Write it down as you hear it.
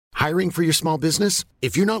Hiring for your small business?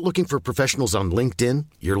 If you're not looking for professionals on LinkedIn,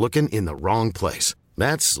 you're looking in the wrong place.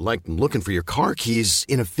 That's like looking for your car keys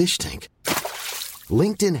in a fish tank.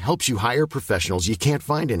 LinkedIn helps you hire professionals you can't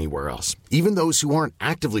find anywhere else, even those who aren't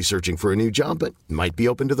actively searching for a new job but might be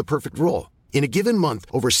open to the perfect role. In a given month,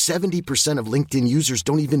 over 70% of LinkedIn users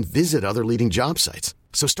don't even visit other leading job sites.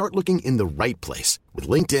 So start looking in the right place. With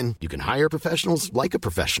LinkedIn, you can hire professionals like a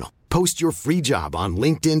professional. Post your free job on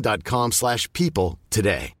linkedin.com/people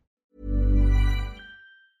today.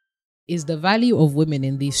 Is the value of women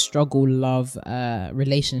in these struggle-love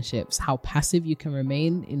relationships, how passive you can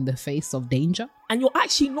remain in the face of danger? And you're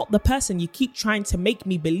actually not the person you keep trying to make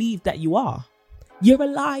me believe that you are. You're a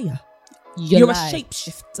liar. You're a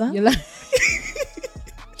shapeshifter.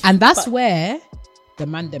 And that's where the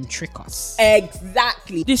man them trick us.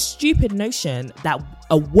 Exactly. This stupid notion that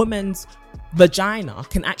a woman's vagina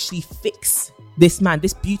can actually fix this man,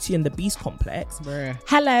 this Beauty and the Beast complex. Bruh.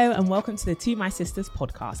 Hello and welcome to the To My Sisters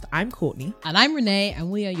podcast. I'm Courtney. And I'm Renee, and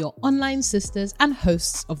we are your online sisters and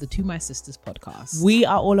hosts of the To My Sisters podcast. We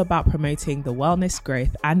are all about promoting the wellness,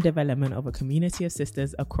 growth and development of a community of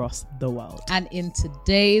sisters across the world. And in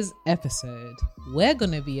today's episode, we're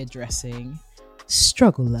going to be addressing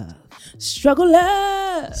struggle love. Struggle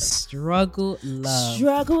love. Struggle love.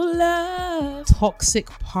 Struggle love. Toxic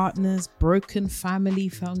partners, broken family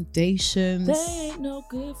foundations. They ain't no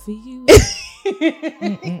good for you.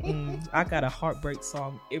 I got a heartbreak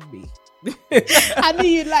song in me. I knew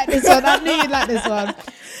you'd like this one.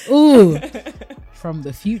 Ooh. From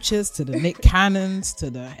the Futures to the Nick Cannons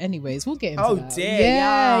to the... Anyways, we'll get into that. Dear.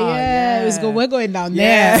 Yeah. It was good. We're going down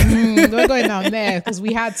there. We're going down there because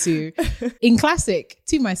we had to. In classic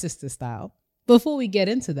To My Sister style. Before we get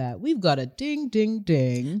into that, we've got a ding, ding,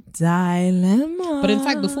 ding. Dilemma. But in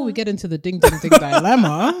fact, before we get into the ding, ding, ding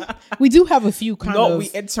dilemma, we do have a few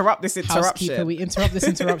we interrupt this interruption. We interrupt this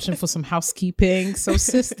interruption for some housekeeping. So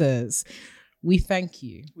sisters, we thank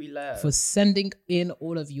you for sending in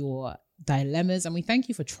all of your dilemmas, and we thank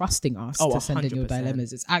you for trusting us to send in your 100%.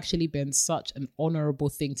 dilemmas. It's actually been such an honorable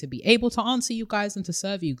thing to be able to answer you guys and to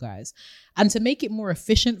serve you guys, and to make it more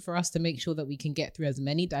efficient for us to make sure that we can get through as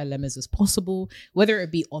many dilemmas as possible, whether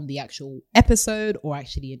it be on the actual episode or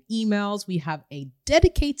actually in emails. We have a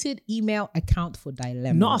dedicated email account for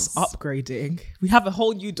dilemmas. Not us upgrading. We have a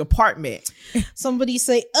whole new department. Somebody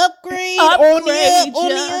say upgrade, Upgrade, on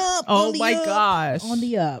the up. Oh my gosh. On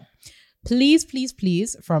the up. Please, please,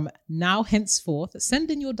 please, from now henceforth,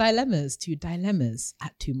 send in your dilemmas to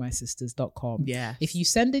dilemmas@tomysisters.com. Yeah. If you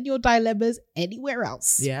send in your dilemmas anywhere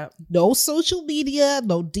else, no social media,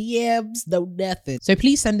 no DMs, no nothing. So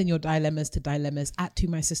please send in your dilemmas to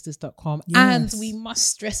dilemmas@tomysisters.com. Yes. And we must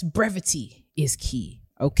stress brevity is key.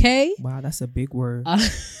 Okay? Wow, that's a big word.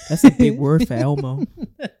 That's a big word for Elmo.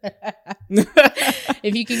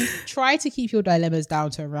 If you can try to keep your dilemmas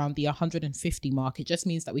down to around the 150 mark, it just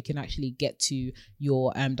means that we can actually get to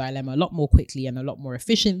your dilemma a lot more quickly and a lot more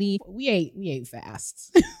efficiently. We ain't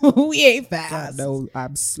fast. We ain't fast. No,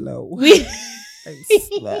 I'm slow. I'm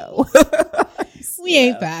slow. We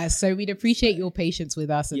ain't fast, so we'd appreciate your patience with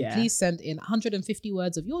us, and please send in 150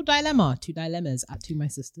 words of your dilemma to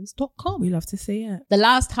dilemmas@tomysisters.com. We love to see it. The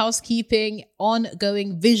last housekeeping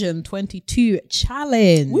ongoing Vision 22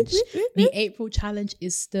 challenge. The April challenge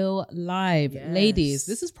is still live. Yes. Ladies,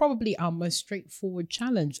 this is probably our most straightforward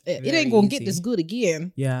challenge. It Very ain't gonna easy. get this good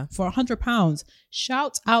again. Yeah. For £100,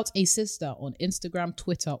 shout out a sister on Instagram,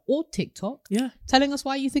 Twitter, or TikTok. Yeah. Telling us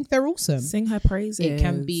why you think they're awesome. Sing her praises. It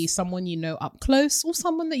can be someone you know up close or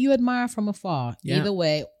someone that you admire from afar. Yeah. Either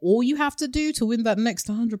way, all you have to do to win that next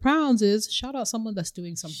 £100 is shout out someone that's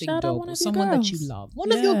doing something Shout out dope, one or of your someone that you girls. love.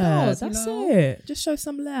 One of your girls. That's you know? it. Just show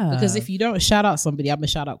some love. Because if you don't shout out somebody, I'm gonna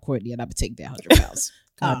shout out Courtney and I'm gonna take their £100.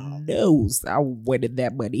 God knows I'm winning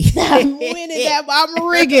that money. I'm winning that.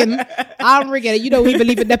 I'm rigging. You know, we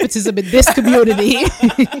believe in nepotism in this community.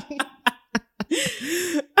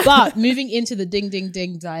 But moving into the ding, ding,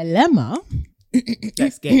 ding dilemma.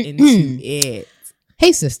 Let's get into it.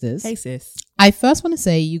 Hey sisters. Hey sis. I first want to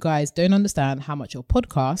say you guys don't understand how much your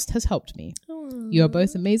podcast has helped me. You are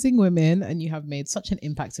both amazing women and you have made such an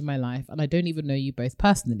impact in my life, and I don't even know you both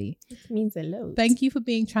personally. It means a lot. Thank you for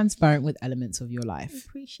being transparent with elements of your life.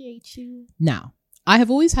 Appreciate you. Now, I have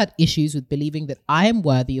always had issues with believing that I am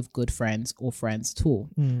worthy of good friends or friends at all.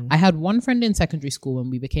 I had one friend in secondary school and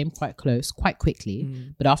we became quite close quite quickly.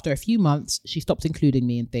 But after a few months, she stopped including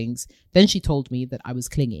me in things. Then she told me that I was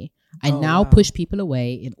clingy. I now push people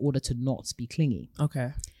away in order to not be clingy.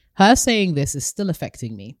 Okay. Her saying this is still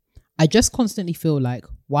affecting me. I just constantly feel like,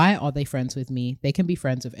 why are they friends with me? They can be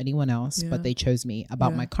friends with anyone else, but they chose me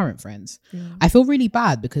about my current friends. I feel really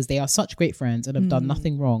bad because they are such great friends and have done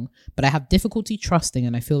nothing wrong, but I have difficulty trusting,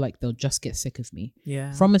 and I feel like they'll just get sick of me.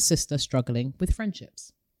 From a sister struggling with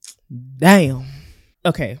friendships. Damn.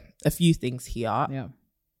 Okay, a few things here.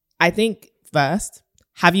 I think first,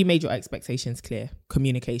 have you made your expectations clear?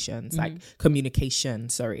 Communication,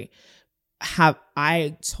 sorry. Have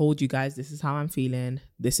I told you guys this is how I'm feeling?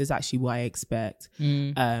 This is actually what I expect.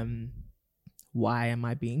 Why am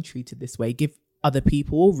I being treated this way? Give other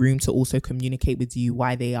people room to also communicate with you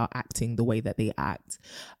why they are acting the way that they act.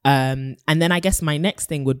 And then I guess my next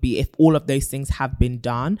thing would be, if all of those things have been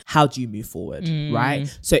done, how do you move forward, right?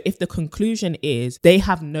 So if the conclusion is they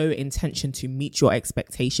have no intention to meet your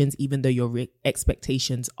expectations, even though your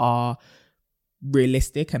expectations are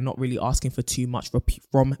realistic and not really asking for too much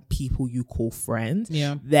from people you call friends,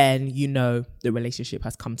 then the relationship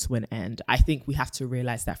has come to an end. I think we have to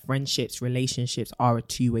realize that relationships are a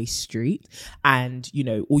two-way street, and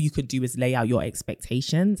all you can do is lay out your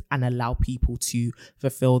expectations and allow people to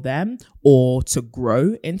fulfill them or to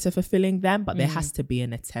grow into fulfilling them, but there has to be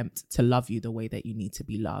an attempt to love you the way that you need to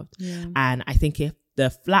be loved. And I think if the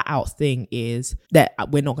flat out thing is that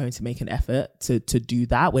we're not going to make an effort to do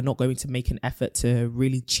that, we're not going to make an effort to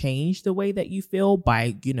really change the way that you feel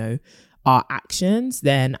by, our actions,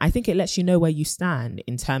 then I think it lets you know where you stand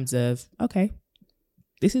in terms of, okay,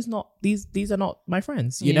 these are not my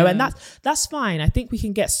friends, and that's fine. I think we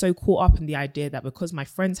can get so caught up in the idea that because my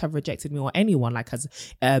friends have rejected me, or anyone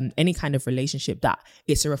has any kind of relationship, that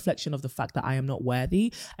it's a reflection of the fact that I am not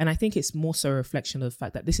worthy. And I think it's more so a reflection of the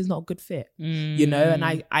fact that this is not a good fit, and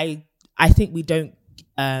I think we don't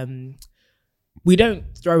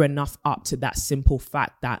throw enough up to that simple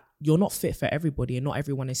fact that you're not fit for everybody and not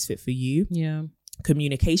everyone is fit for you.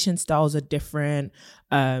 Communication styles are different,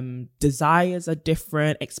 desires are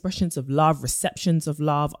different, expressions of love, receptions of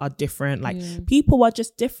love are different. People are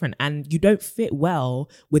just different, and you don't fit well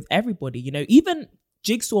with everybody. Even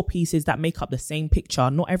jigsaw pieces that make up the same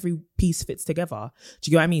picture, not every piece fits together.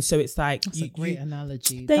 Do you get what I mean? So it's like, that's a great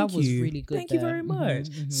analogy. Thank that was you. Really good. Thank you very much.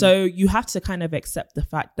 So you have to kind of accept the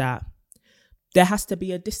fact that there has to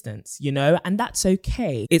be a distance, and that's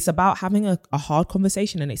okay. It's about having a hard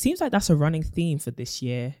conversation. And it seems like that's a running theme for this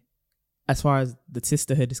year, as far as the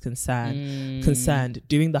sisterhood is concerned,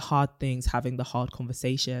 doing the hard things, having the hard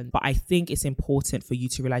conversation. But I think it's important for you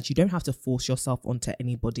to realize you don't have to force yourself onto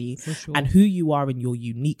anybody. Sure. And who you are in your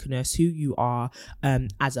uniqueness, who you are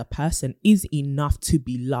as a person, is enough to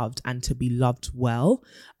be loved and to be loved well.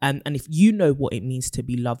 And if you know what it means to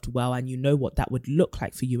be loved well, and you know what that would look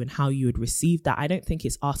like for you and how you would receive that, I don't think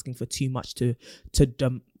it's asking for too much to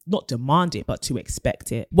not demand it, but to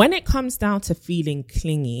expect it. When it comes down to feeling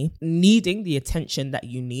clingy, needing the attention that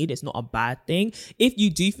you need is not a bad thing. If you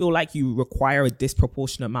do feel like you require a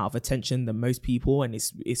disproportionate amount of attention than most people, and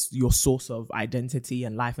it's your source of identity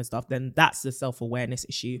and life and stuff, then that's the self-awareness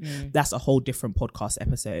issue. That's a whole different podcast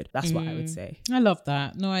episode. That's what I would say. I love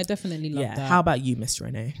that. No, I definitely love that. How about you, Miss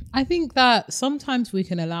Renee? I think that sometimes we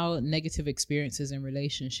can allow negative experiences in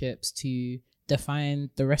relationships to define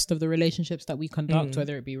the rest of the relationships that we conduct,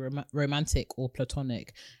 whether it be romantic or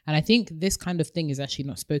platonic. And I think this kind of thing is actually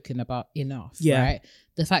not spoken about enough, right?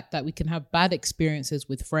 The fact that we can have bad experiences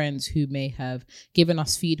with friends who may have given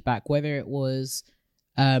us feedback, whether it was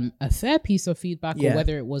a fair piece of feedback or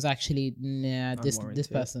whether it was actually, this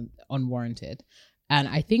person unwarranted. And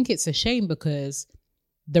I think it's a shame because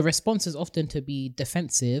the response is often to be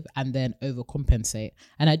defensive and then overcompensate.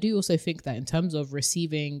 And I do also think that in terms of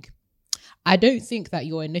receiving, I don't think that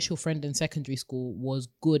your initial friend in secondary school was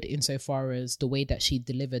good insofar as the way that she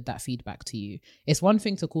delivered that feedback to you. It's one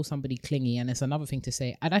thing to call somebody clingy, and it's another thing to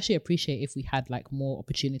say, I'd actually appreciate if we had more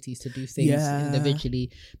opportunities to do things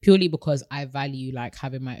individually, purely because I value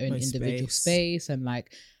having my own individual space and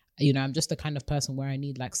I'm just the kind of person where I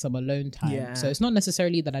need some alone time. So it's not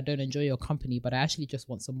necessarily that I don't enjoy your company, but I actually just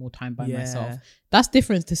want some more time by myself. That's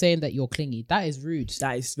different to saying that you're clingy. That is rude.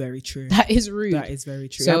 That is very true. That is rude. That is very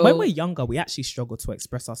true. So, and when we're younger, we actually struggle to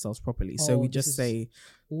express ourselves properly. So we just say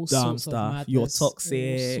all dumb sorts of stuff. madness, You're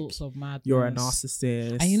toxic. all sorts of madness. You're a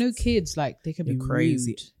narcissist. And kids, they can be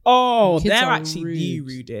crazy. rude. Oh, Kids they're are actually rude. the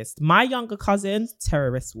rudest. My younger cousins,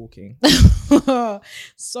 terrorists walking.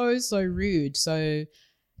 So rude. So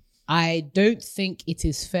I don't think it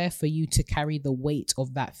is fair for you to carry the weight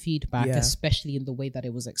of that feedback, especially in the way that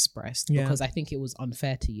it was expressed, because I think it was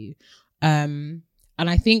unfair to you. And And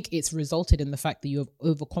I think it's resulted in the fact that you have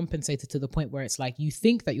overcompensated to the point where it's like you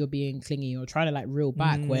think that you're being clingy or trying to like reel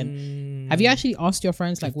back when have you actually asked your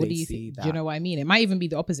friends like, what do you think? Do you know what I mean? It might even be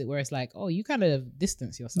the opposite where it's like, oh, you kind of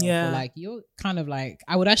distance yourself. Or like you're kind of like,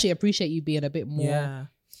 I would actually appreciate you being a bit more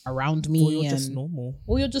around me. Or you're just normal.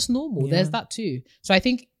 Or you're just normal. There's that too. So I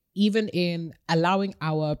think even in allowing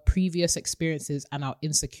our previous experiences and our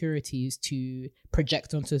insecurities to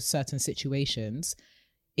project onto certain situations,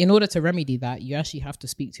 in order to remedy that, you actually have to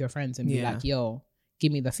speak to your friends and be like, yo,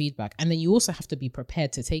 give me the feedback. And then you also have to be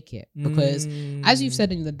prepared to take it, because as you've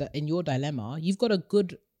said in your dilemma, you've got a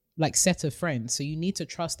good like set of friends. So you need to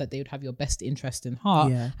trust that they would have your best interest in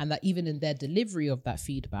heart, and that even in their delivery of that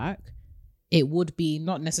feedback, it would be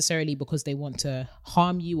not necessarily because they want to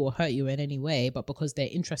harm you or hurt you in any way, but because they're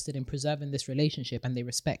interested in preserving this relationship and they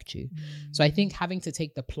respect you. So I think having to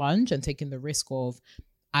take the plunge and taking the risk of,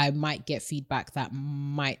 I might get feedback that I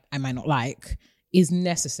might not like, is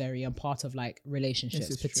necessary and part of like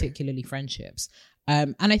relationships, particularly friendships.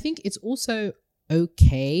 And I think it's also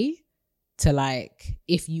okay to like,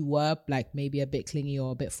 if you were like maybe a bit clingy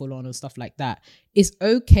or a bit full on and stuff like that, it's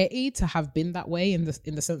okay to have been that way in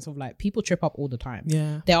the sense of like, people trip up all the time.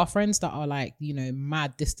 Yeah. There are friends that are like, you know,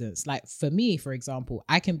 mad distance. Like for me, for example,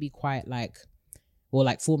 I can be quite like, or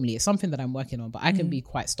like formally, it's something that I'm working on, but I can be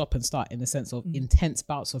quite stop and start in the sense of intense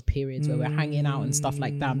bouts of periods where we're hanging out and stuff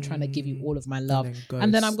like that. I'm trying to give you all of my love,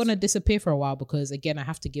 and then I'm going to disappear for a while because again, I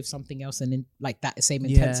have to give something else and in like that same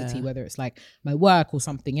intensity, whether it's like my work or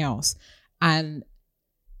something else. And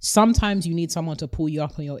sometimes you need someone to pull you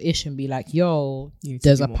up on your ish and be like, yo,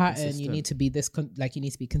 there's a pattern. Consistent. You need to be this, like you need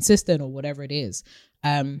to be consistent or whatever it is.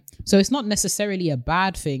 So it's not necessarily a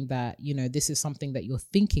bad thing that, you know, this is something that you're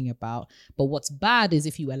thinking about, but what's bad is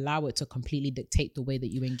if you allow it to completely dictate the way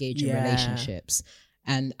that you engage in relationships,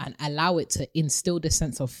 and allow it to instill this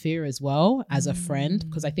sense of fear as well as a friend.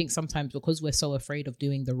 Because I think sometimes because we're so afraid of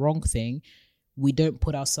doing the wrong thing, we don't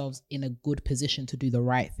put ourselves in a good position to do the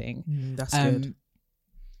right thing. That's good.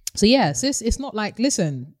 So yeah, sis, it's not like,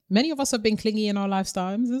 listen, many of us have been clingy in our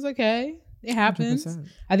lifetimes. It's okay. It happens. 100%.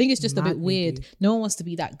 I think it's just a bit weird. No one wants to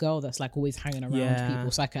be that girl that's like always hanging around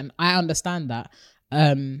people. So I understand that.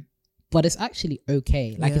 But it's actually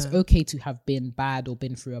okay. Like it's okay to have been bad or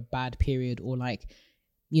been through a bad period, or like,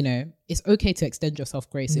 you know, it's okay to extend yourself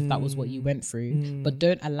grace if that was what you went through, but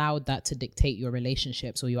don't allow that to dictate your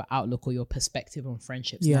relationships or your outlook or your perspective on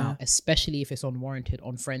friendships now, especially if it's unwarranted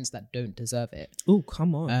on friends that don't deserve it. Oh,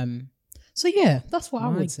 come on. So yeah, that's what I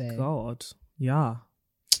would say. God. Yeah.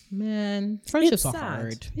 Man, friendships are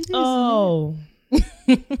hard.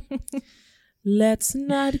 Let's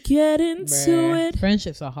not get into it.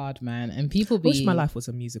 Friendships are hard, man. And people I wish my life was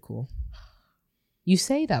a musical. You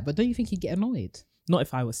say that, but don't you think you'd get annoyed? Not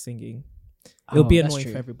if I was singing. It'll be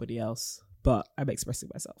annoying for everybody else, but I'm expressing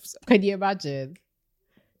myself. So. Can you imagine?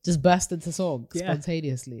 Just burst into song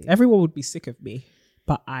spontaneously. Everyone would be sick of me,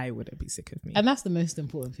 but I wouldn't be sick of me. And that's the most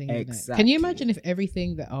important thing. Exactly. Can you imagine if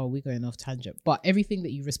everything that, we're going off tangent, but everything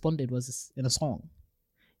that you responded was in a song?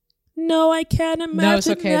 No, I can't imagine. No, it's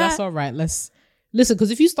okay. That's all right. Let's listen,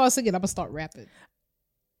 because if you start singing, I'm going to start rapping.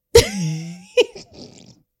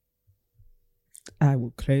 I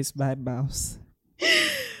will close my mouth.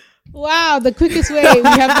 Wow, the quickest way. We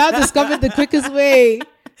have now discovered the quickest way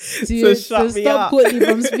to stop Courtney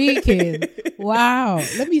from speaking. Wow.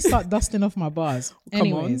 Let me start dusting off my bars.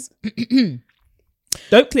 Anyways.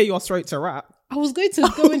 Don't clear your throat to rap. I was going to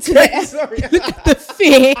go into the look at the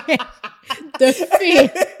fear. The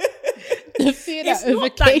fear. The fear that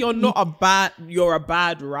overcame. It's not that you're a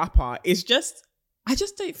bad rapper. It's just, I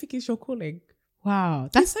just don't think it's your calling. Wow.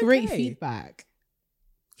 That's great feedback.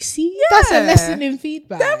 See, that's a lesson in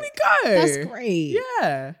feedback. There we go. That's great.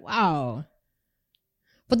 Yeah. Wow.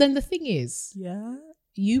 But then the thing is,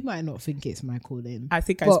 you might not think it's my calling. I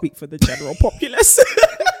think I speak for the general populace.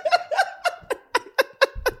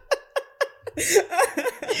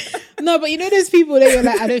 No, but you know, there's people that you're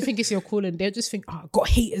like, I don't think it's your calling. They'll just think, I've got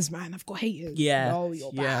haters, man. I've got haters. Yeah. No,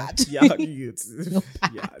 you're bad. Yeah,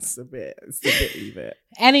 it's a bit leave it.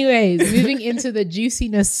 Anyways, moving into the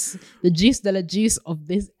juiciness, the juice de la juice of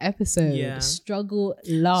this episode. Yeah. Struggle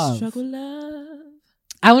love.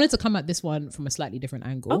 I wanted to come at this one from a slightly different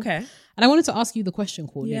angle. Okay. And I wanted to ask you the question,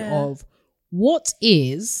 Courtney, of what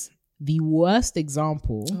is the worst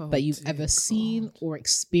example that you've ever seen or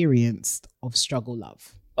experienced of struggle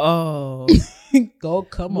love? Oh,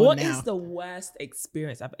 come on. What now. is the worst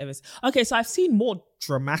experience I've ever seen? Okay, so I've seen more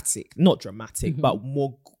not dramatic, but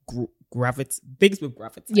more things with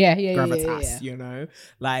gravitas. Yeah. You know,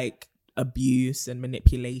 like abuse and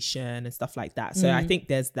manipulation and stuff like that. So I think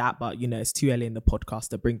there's that, but you know, it's too early in the podcast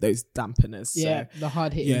to bring those dampeners. So, the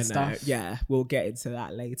hard hitting stuff. Yeah, we'll get into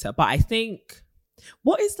that later. But I think,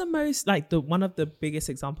 what is the most, like, one of the biggest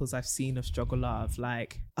examples I've seen of struggle love?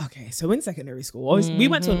 Like, okay, so in secondary school, we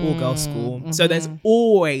went to an all-girls school, so there's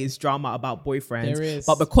always drama about boyfriends. There is.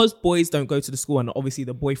 But because boys don't go to the school, and obviously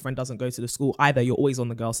the boyfriend doesn't go to the school either, you're always on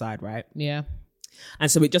the girl side, right? Yeah.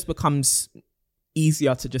 And so it just becomes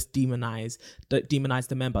easier to just demonize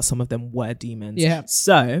the men, but some of them were demons. Yeah.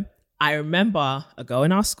 So I remember a girl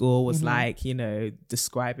in our school was like, you know,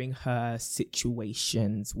 describing her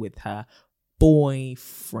situations with her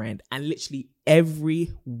boyfriend, and literally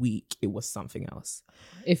every week it was something else.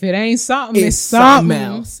 If it ain't something, it's something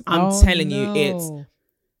else. I'm telling you, it's,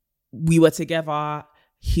 we were together,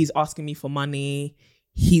 he's asking me for money,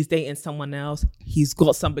 he's dating someone else, he's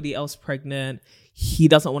got somebody else pregnant, he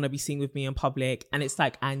doesn't want to be seen with me in public. And it's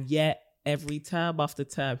like, and yet every term after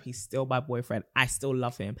term, he's still my boyfriend. I still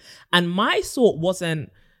love him. And my thought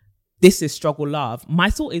wasn't, this is struggle love.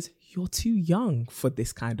 My thought is, you're too young for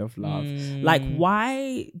this kind of love. Like,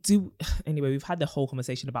 why do, anyway, we've had the whole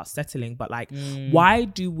conversation about settling, but like, why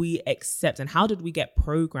do we accept, and how did we get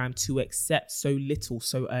programmed to accept so little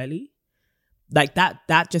so early? Like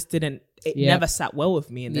that just didn't, it never sat well with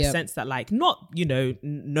me, in the sense that, like, not, you know,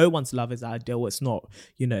 no one's love is ideal. It's not,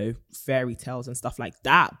 you know, fairy tales and stuff like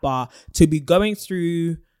that. But to be going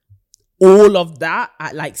through all of that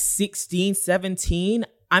at like 16, 17,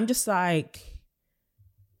 I'm just like,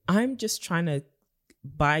 I'm just trying to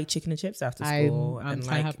buy chicken and chips after school and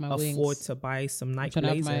like have my afford wings. to buy some Nike Have my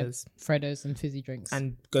Blazers Freddos and fizzy drinks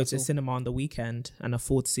and go to the cinema on the weekend and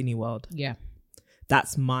afford Cineworld. Yeah.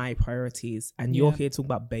 That's my priorities. And you're here talking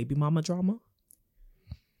about baby mama drama.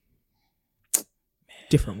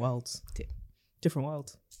 Different worlds. Different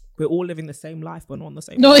worlds. We're all living the same life, but not on the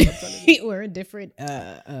same life. We're in different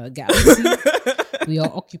galaxies. We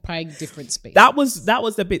are occupying different spaces. That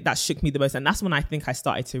was the bit that shook me the most. And that's when I think I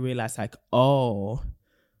started to realize, like, oh,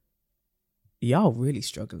 y'all really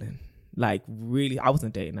struggling. Like, really, I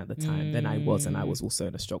wasn't dating at the time. Then I was, and I was also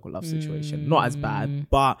in a struggle love situation. Not as bad,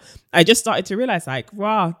 but I just started to realize, like,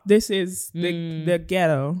 wow, this is the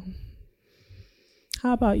ghetto.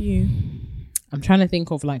 How about you? I'm trying to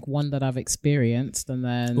think of like one that I've experienced, and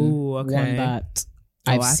then one that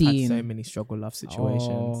I've seen. Had so many struggle love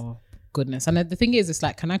situations. Oh, goodness. And the thing is, it's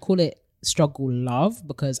like, can I call it struggle love?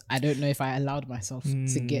 Because I don't know if I allowed myself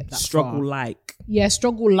to get that struggle far. like. Yeah,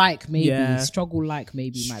 struggle like maybe. Yeah. Struggle like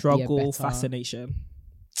maybe might struggle be a better. fascination.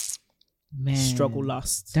 Man. Struggle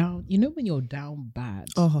lust. Down. You know when you're down bad.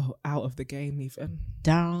 Oh, out of the game even.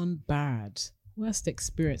 Down bad. Worst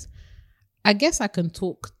experience. I guess I can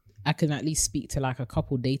at least speak to like a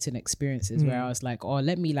couple dating experiences where I was like, oh,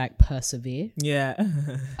 let me like persevere. Yeah.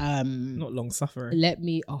 Not long suffering.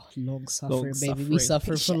 Long suffering, baby. We Long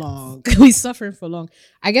suffering suffering. for long. We suffering for long.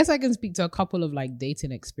 I guess I can speak to a couple of like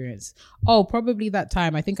dating experience. Oh, probably that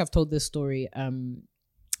time. I think I've told this story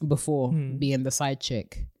before, being the side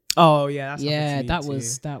chick. Oh yeah. That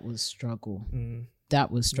was struggle.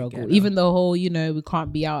 That was struggle. Even the whole, you know, we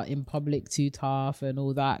can't be out in public too tough and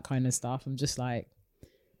all that kind of stuff. I'm just like,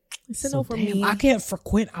 me. I can't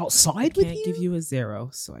frequent outside with you. I can't give you a 0,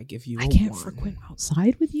 so I give you a 1. I can't frequent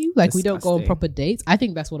outside with you. Like, we don't go on Disgusting. proper dates. I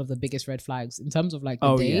think that's one of the biggest red flags in terms of like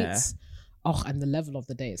the dates. Oh, and the level of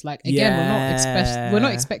the dates. Like, again, we're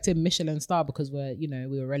not expecting Michelin star because we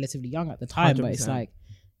were relatively young at the time. 100%. But it's like,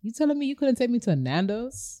 you telling me you couldn't take me to a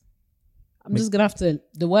Nando's? I'm just gonna have to.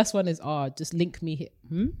 The worst one is, just link me here.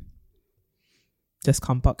 Just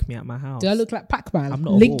come buck me at my house. Do I look like Pac-Man? I'm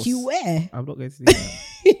not link a horse. you where? I'm not going to do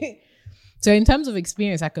that. So in terms of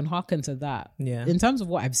experience, I can hearken to that. Yeah. In terms of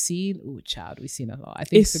what I've seen, we've seen a lot. I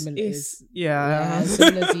think similar to you,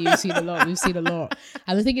 you've seen a lot. We've seen a lot.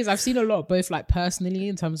 And the thing is, I've seen a lot, both like personally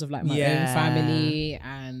in terms of like my own family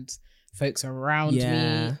and folks around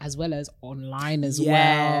me, as well as online as well.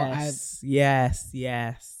 Yes.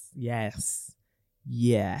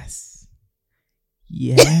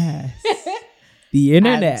 The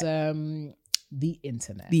internet. And, the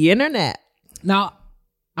internet. Now,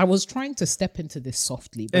 I was trying to step into this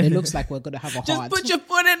softly, but it looks like we're gonna have a hard. Just put your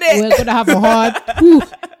foot in it. We're gonna have a hard. Whew.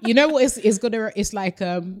 You know what? It's like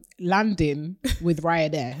landing with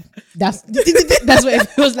Ryanair. That's what it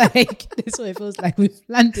feels like. That's what it feels like. We've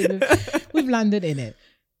landed in it.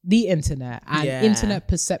 The internet and internet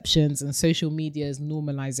perceptions and social media's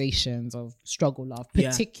normalizations of struggle love,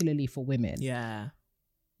 particularly for women. Yeah.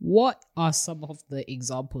 What are some of the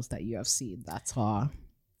examples that you have seen that are?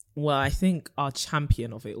 Well, I think our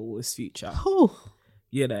champion of it all is Future. Oh,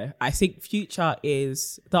 You know, I think Future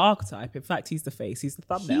is the archetype. In fact, he's the face. He's the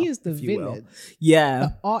thumbnail. He is the villain. Yeah.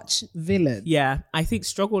 The arch villain. Yeah. I think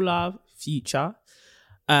Struggle Love, Future,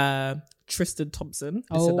 Tristan Thompson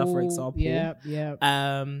is another example. Yeah.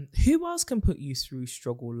 Who else can put you through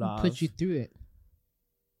Struggle Love? Put you through it.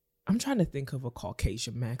 I'm trying to think of a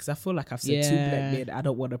Caucasian man because I feel like I've said two black men. I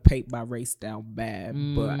don't want to paint my race down bad,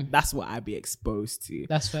 but that's what I'd be exposed to.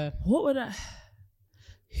 That's fair. What would I...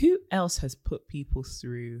 Who else has put people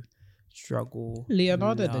through Struggle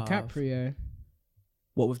Leonardo Love? DiCaprio.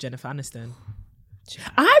 What, with Jennifer Aniston?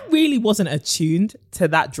 I really wasn't attuned to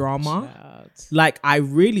that drama. Like, I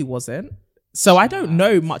really wasn't. So I don't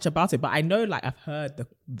know much about it, but I know, like, I've heard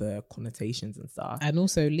the connotations and stuff. And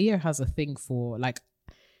also, Leo has a thing for, like,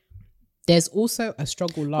 there's also a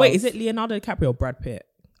Struggle Love. Wait, is it Leonardo DiCaprio or Brad Pitt?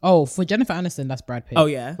 Oh, for Jennifer Aniston, that's Brad Pitt. Oh,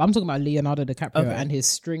 yeah. But I'm talking about Leonardo DiCaprio and his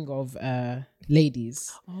string of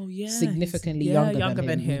ladies. Oh, yeah. Significantly younger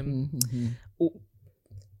than him. Oh.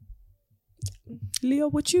 Leo,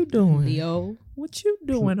 what you doing? Leo, what you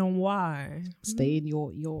doing and why? Stay in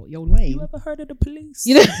your lane. You ever heard of the police?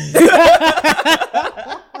 You know?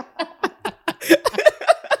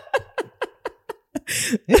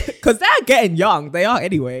 Because they're getting young. They are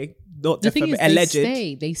anyway. Not the thing is, alleged.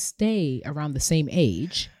 they stay around the same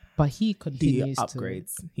age, but he continues he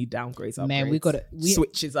upgrades. He downgrades. Upgrades. Man, we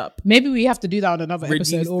switches up. Maybe we have to do that on another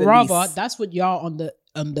Reduce episode, or the rather, lease. that's what y'all on the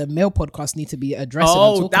male podcast need to be addressing.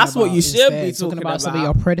 Oh, and talking that's what about you should instead. be talking about. Some of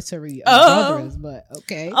your predatory brothers, but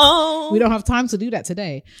okay, we don't have time to do that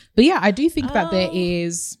today. But yeah, I do think that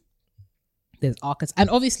there's archetypes, and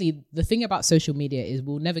obviously the thing about social media is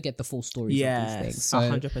we'll never get the full stories of these things. So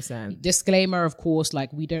 100%. Disclaimer, of course,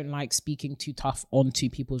 like we don't like speaking too tough onto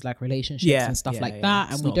people's like relationships and stuff like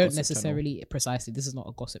that, and we don't necessarily precisely. This is not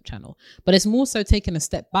a gossip channel, but it's more so taking a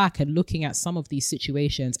step back and looking at some of these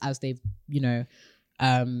situations as they've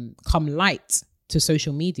come light to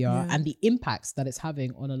social media and the impacts that it's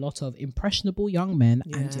having on a lot of impressionable young men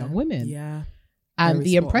and young women. Yeah, and very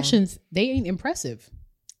the impressions they ain't impressive.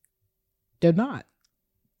 They're not.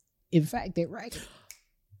 In fact, they're right.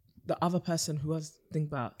 The other person who I was thinking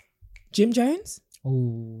about, Jim Jones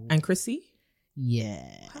and Chrissy. Yeah.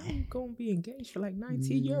 I'm going to be engaged for like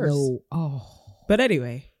 19 years. No. Oh. But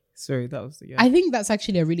anyway, sorry, that was the... I think that's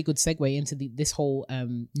actually a really good segue into this whole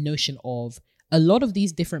notion of a lot of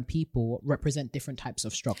these different people represent different types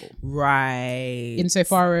of struggle. Right.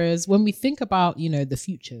 Insofar as when we think about, the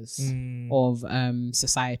futures of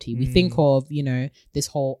society, we think of, this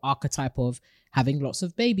whole archetype of having lots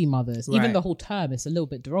of baby mothers. Right. Even the whole term is a little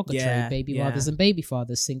bit derogatory. Baby mothers and baby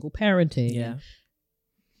fathers, single parenting, and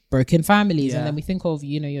broken families. And then we think of,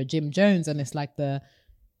 your Jim Jones, and it's like the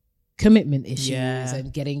commitment issues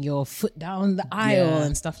and getting your foot down the aisle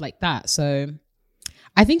and stuff like that. So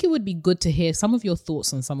I think it would be good to hear some of your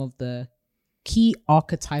thoughts on some of the key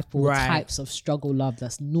archetypal types of struggle love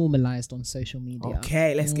that's normalized on social media.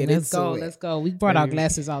 Okay, let's get into it. Let's go. We brought our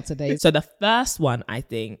glasses out today. So the first one, I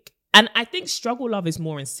think struggle love is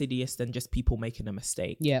more insidious than just people making a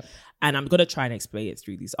mistake. Yeah. And I'm going to try and explain it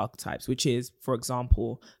through these archetypes, which is, for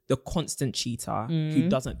example, the constant cheater who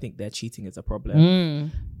doesn't think their cheating is a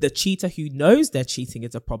problem. The cheater who knows their cheating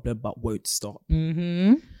is a problem but won't stop.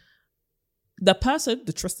 The person,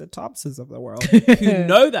 the Tristan Thompsons of the world, who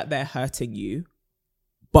know that they're hurting you,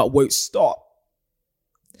 but won't stop.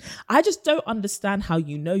 I just don't understand how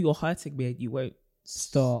you know you're hurting me and you won't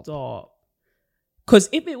stop. Because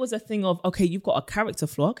if it was a thing of, okay, you've got a character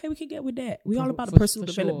flaw, okay, we can get with that. We're all about the personal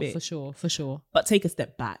development. For sure. But take a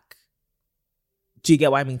step back. Do you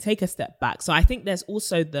get what I mean? Take a step back. So I think there's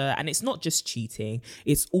also and it's not just cheating,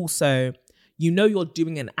 it's also... you're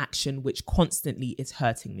doing an action which constantly is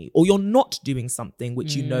hurting me, or you're not doing something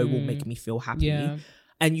which will make me feel happy. Yeah.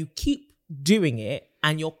 And you keep doing it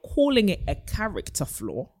and you're calling it a character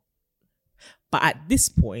flaw. But at this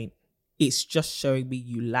point, it's just showing me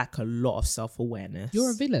you lack a lot of self-awareness.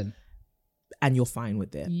 You're a villain. And you're fine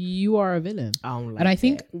with it. You are a villain. I don't like and I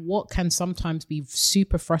think what can sometimes be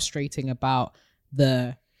super frustrating about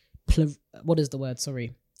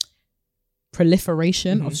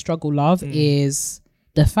proliferation of struggle love is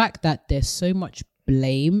the fact that there's so much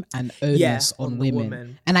blame and onus on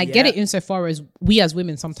women. And I get it insofar as we as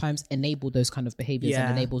women sometimes enable those kind of behaviors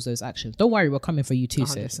and enables those actions. Don't worry, we're coming for you too, 100%.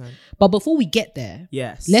 Sis. But before we get there,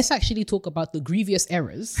 let's actually talk about the grievous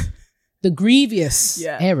errors.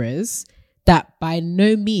 Errors that by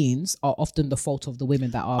no means are often the fault of the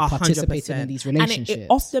women that are 100%. Participating in these relationships. And it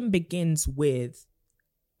often begins with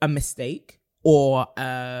a mistake or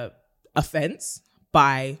offense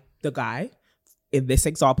by the guy. in this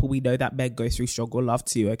example, we know that men go through struggle love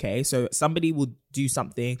too, okay? So somebody will do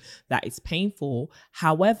something that is painful.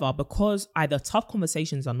 However, because either tough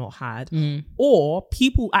conversations are not had or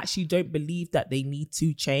people actually don't believe that they need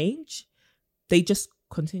to change, they just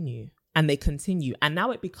continue. And they continue. And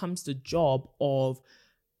now it becomes the job of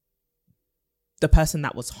the person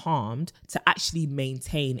that was harmed to actually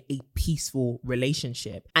maintain a peaceful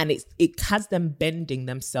relationship. And it has them bending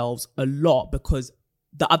themselves a lot because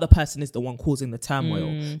the other person is the one causing the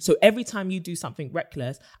turmoil. So every time you do something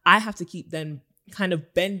reckless, I have to keep them kind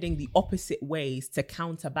of bending the opposite ways to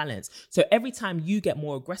counterbalance. So every time you get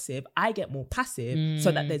more aggressive, I get more passive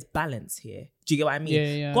so that there's balance here. Do you get what I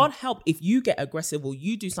mean? Yeah. God help if you get aggressive or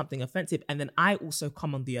you do something offensive and then I also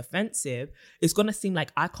come on the offensive, it's going to seem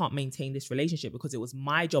like I can't maintain this relationship because it was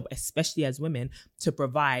my job, especially as women, to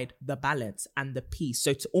provide the balance and the peace.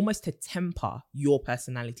 So to almost to temper your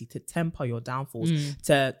personality, to temper your downfalls,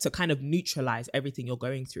 to kind of neutralize everything you're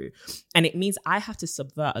going through. And it means I have to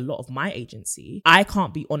subvert a lot of my agency. I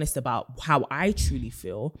can't be honest about how I truly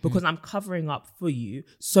feel because I'm covering up for you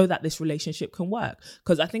so that this relationship can work.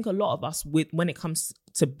 Because I think a lot of us, when it comes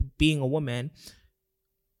to being a woman,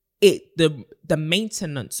 the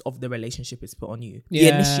maintenance of the relationship is put on you. The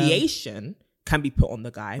initiation can be put on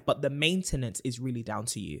the guy, but the maintenance is really down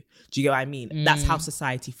to you. Do you get what I mean? That's how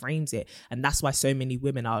society frames it. And that's why so many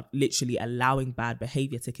women are literally allowing bad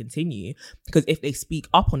behavior to continue, because if they speak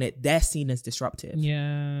up on it, they're seen as disruptive.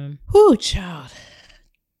 Yeah. Whoo, child.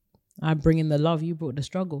 I bring in the love, you brought the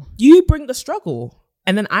struggle. You bring the struggle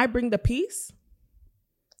and then I bring the peace.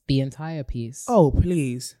 The entire piece. Oh,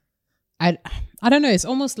 please. I don't know. It's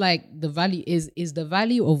almost like the value is the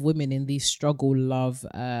value of women in these struggle love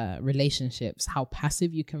relationships, how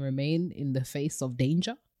passive you can remain in the face of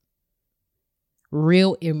danger,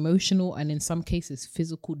 real emotional and in some cases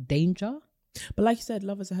physical danger. But like you said,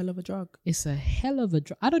 love is a hell of a drug. It's a hell of a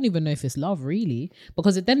drug. I don't even know if it's love really,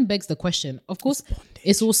 because it then begs the question. Of course,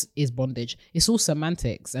 it's bondage. It's all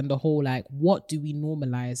semantics and the whole like, what do we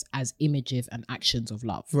normalize as images and actions of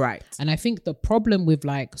love? Right. And I think the problem with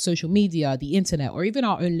like social media, the internet, or even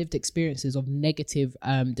our own lived experiences of negative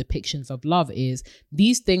depictions of love is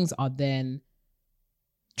these things are then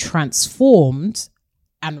transformed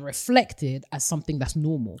and reflected as something that's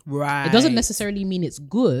normal. Right. It doesn't necessarily mean it's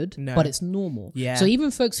good, No. but it's normal. Yeah. So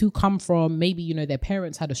even folks who come from maybe, their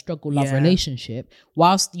parents had a struggle love relationship,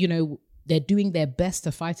 whilst, they're doing their best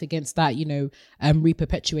to fight against that,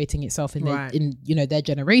 re-perpetuating itself in their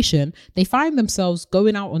generation, they find themselves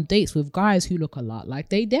going out on dates with guys who look a lot like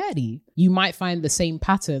their daddy. You might find the same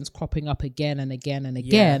patterns cropping up again and again and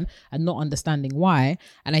again and not understanding why.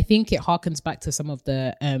 And I think it harkens back to some of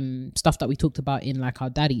the stuff that we talked about in like our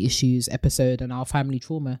daddy issues episode and our family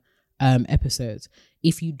trauma episodes.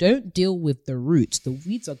 If you don't deal with the roots, the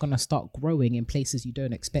weeds are going to start growing in places you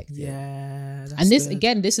don't expect it. Yeah. And this,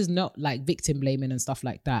 again, this is not like victim blaming and stuff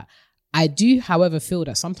like that. I do, however, feel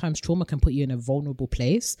that sometimes trauma can put you in a vulnerable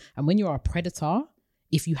place. And when you're a predator,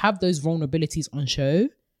 if you have those vulnerabilities on show,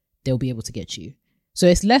 they'll be able to get you. So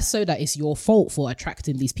it's less so that it's your fault for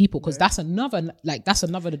attracting these people, because that's another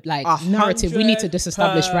narrative we need to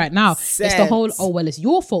disestablish right now. It's the whole, it's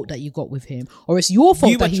your fault that you got with him, or it's your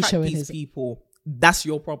fault that he's showing his people. That's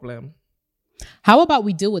your problem. How about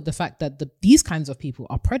we deal with the fact that these kinds of people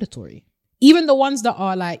are predatory? Even the ones that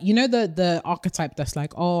are like, the archetype that's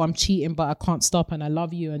like, oh, I'm cheating, but I can't stop and I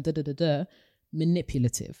love you and da-da-da-da.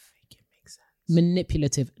 Manipulative.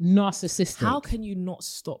 Manipulative, narcissistic. How can you not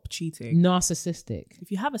stop cheating? Narcissistic. If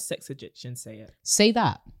you have a sex addiction, say it. Say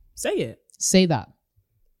that. Say it. Say that.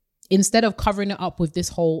 Instead of covering it up with this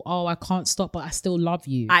whole, oh, I can't stop, but I still love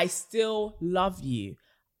you. I still love you.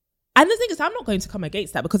 And the thing is, I'm not going to come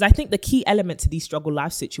against that, because I think the key element to these struggle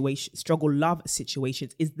love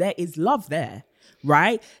situations is there is love there,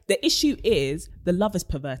 right? The issue is the love is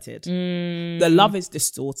perverted. The love is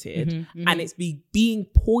distorted, and it's being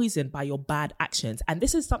poisoned by your bad actions. And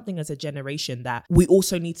this is something as a generation that we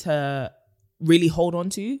also need to really hold on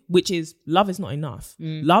to, which is love is not enough.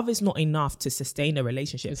 Love is not enough to sustain a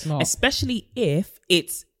relationship, especially if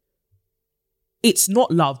it's not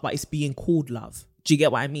love, but it's being called love. Do you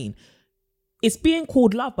get what I mean? It's being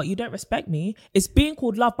called love, but you don't respect me. It's being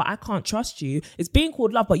called love, but I can't trust you. It's being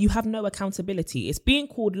called love, but you have no accountability. It's being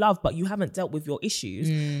called love, but you haven't dealt with your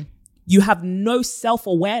issues. You have no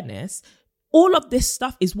self-awareness. All of this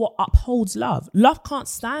stuff is what upholds love. Love can't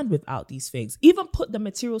stand without these things. Even put the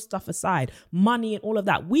material stuff aside, money and all of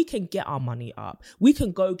that. We can get our money up. We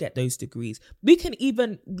can go get those degrees. We can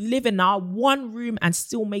even live in our one room and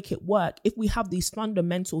still make it work if we have these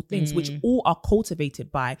fundamental things, which all are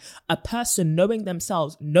cultivated by a person knowing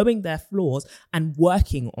themselves, knowing their flaws, and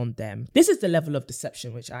working on them. This is the level of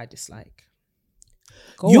deception which I dislike.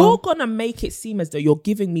 You're going to make it seem as though you're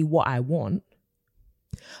giving me what I want,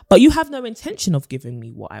 but you have no intention of giving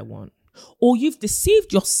me what I want. Or you've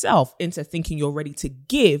deceived yourself into thinking you're ready to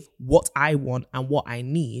give what I want and what I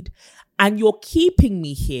need. And you're keeping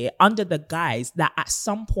me here under the guise that at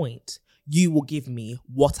some point you will give me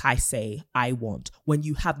what I say I want, when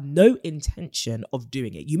you have no intention of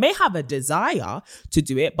doing it. You may have a desire to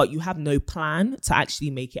do it, but you have no plan to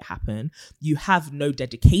actually make it happen. You have no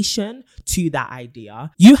dedication to that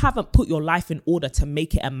idea. You haven't put your life in order to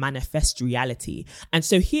make it a manifest reality. And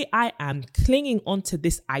so here I am clinging onto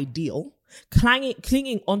this ideal,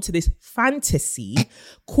 clinging onto this fantasy,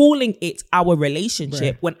 calling it our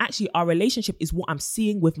relationship, when actually our relationship is what I'm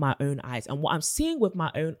seeing with my own eyes. And what I'm seeing with my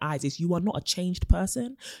own eyes is you are not a changed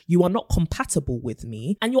person. You are not compatible with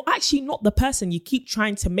me. And you're actually not the person you keep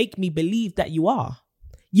trying to make me believe that you are.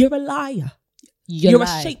 You're a liar. You're a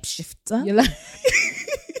shapeshifter.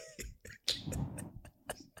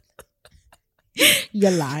 You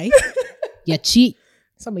lie. You cheat.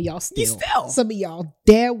 Some of y'all steal. You steal. Some of y'all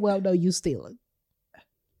damn well know you stealing.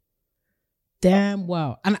 Damn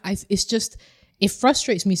well. And it's just, it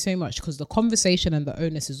frustrates me so much because the conversation and the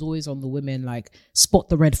onus is always on the women, like spot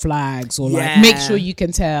the red flags or like make sure you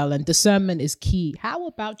can tell, and discernment is key. How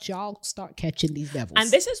about y'all start catching these devils?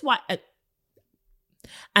 And this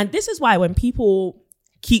is why when people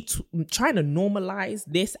keep trying to normalize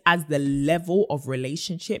this as the level of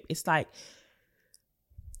relationship, it's like,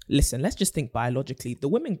 listen, let's just think biologically. The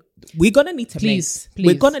women, we're going to need to mate.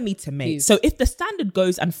 We're going to need to mate. Please. So if the standard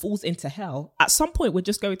goes and falls into hell, at some point we're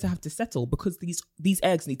just going to have to settle because these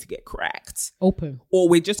eggs need to get cracked. Open. Or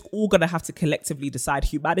we're just all going to have to collectively decide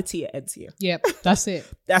humanity ends here. Yep, that's it.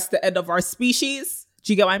 That's the end of our species.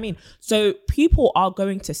 Do you get what I mean? So people are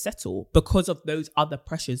going to settle because of those other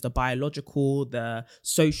pressures, the biological, the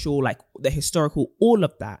social, like the historical, all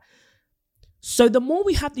of that. So the more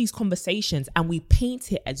we have these conversations and we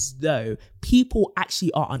paint it as though people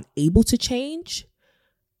actually are unable to change.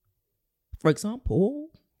 For example,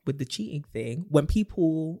 with the cheating thing, when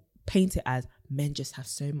people paint it as men just have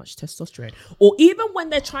so much testosterone, or even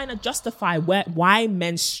when they're trying to justify why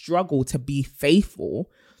men struggle to be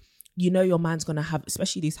faithful, you know your man's going to have,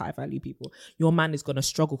 especially these high value people, your man is going to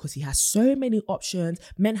struggle because he has so many options.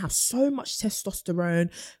 Men have so much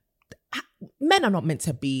testosterone. Men are not meant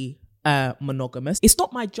to be monogamous. It's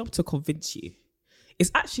not my job to convince you. It's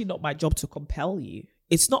actually not my job to compel you.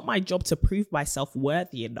 It's not my job to prove myself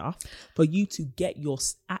worthy enough for you to get your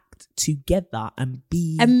act together and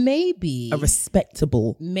be a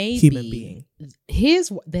respectable human being.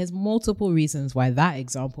 There's multiple reasons why that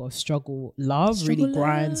example of struggle love really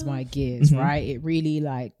grinds my gears, right? It really,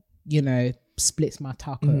 like, you know, splits my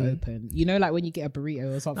taco open. You know, like when you get a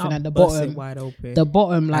burrito or something and the bottom wide open. The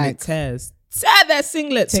bottom, like, and it tears. Tear their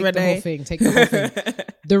singlets, take Renee. the whole thing. Take the whole thing.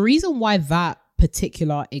 The reason why that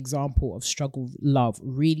particular example of struggle love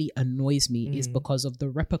really annoys me is because of the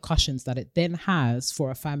repercussions that it then has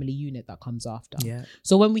for a family unit that comes after. Yeah.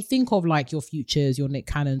 So when we think of like your Futures, your Nick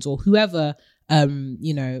Cannons, or whoever,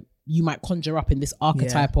 you know, you might conjure up in this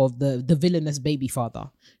archetype of the villainous baby father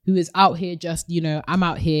who is out here just, you know, I'm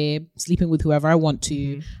out here sleeping with whoever I want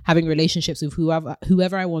to, having relationships with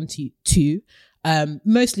whoever I want to.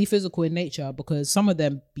 Mostly physical in nature, because some of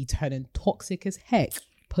them be turning toxic as heck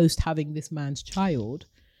post having this man's child.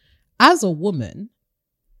 As a woman,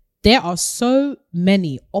 there are so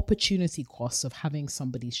many opportunity costs of having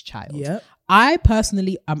somebody's child. Yep. I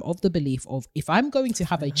personally am of the belief of, if I'm going to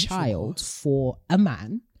have a child for a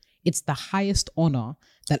man, it's the highest honor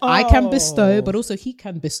that I can bestow, but also he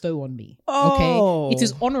can bestow on me. Okay, it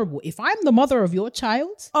is honorable. If I'm the mother of your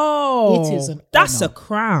child, it is an that's honor. A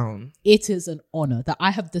crown. It is an honor that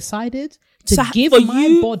I have decided to give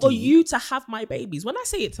my body for you to have my babies. When I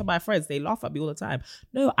say it to my friends, they laugh at me all the time.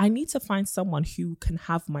 No, I need to find someone who can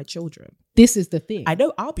have my children. This is the thing. I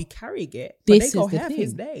know I'll be carrying it, but they go have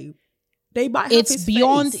his name. They might have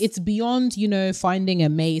it's beyond, you know, finding a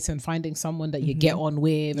mate and finding someone that you get on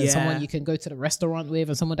with and someone you can go to the restaurant with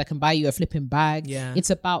and someone that can buy you a flipping bag. Yeah. It's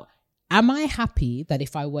about am I happy that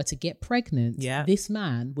if I were to get pregnant, Yeah. this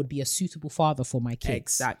man would be a suitable father for my kids?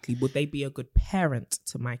 Exactly. Would they be a good parent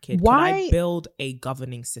to my kid? Why- Can I build a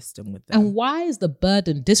governing system with them? And why is the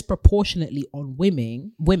burden disproportionately on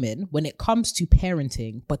women when it comes to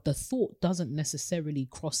parenting, but the thought doesn't necessarily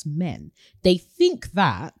cross men? They think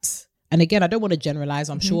that, and again, I don't want to generalize.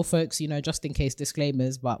 I'm sure folks, just in case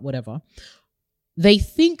disclaimers, but whatever. They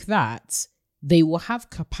think that they will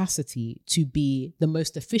have capacity to be the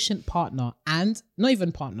most efficient partner, and not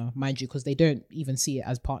even partner, mind you, because they don't even see it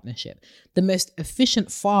as partnership. The most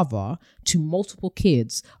efficient father to multiple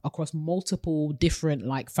kids across multiple different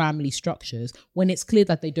family structures, when it's clear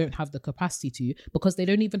that they don't have the capacity to, because they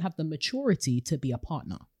don't even have the maturity to be a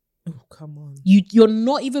partner. Oh, come on. You're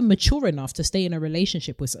not even mature enough to stay in a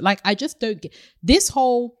relationship with. I just don't get this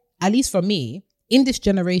whole, at least for me, in this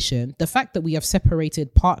generation, the fact that we have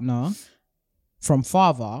separated partner from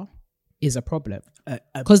father is a problem,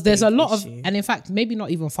 because there's a lot of, and in fact maybe not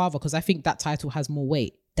even father, because I think that title has more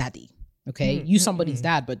weight. Daddy, okay, you somebody's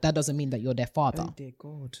dad, but that doesn't mean that you're their father. Oh dear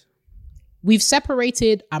God. We've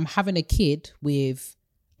separated, I'm having a kid with,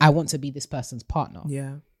 I want to be this person's partner.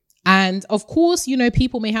 Yeah. And of course,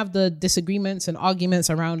 people may have the disagreements and arguments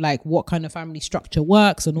around what kind of family structure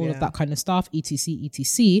works and all of that kind of stuff, etc,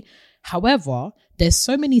 etc. However, there's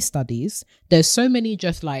so many studies, there's so many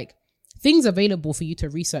just things available for you to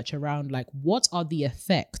research around what are the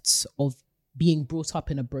effects of being brought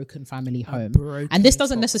up in a broken family home. And this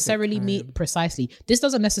doesn't necessarily mean this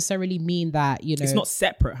doesn't necessarily mean that, it's not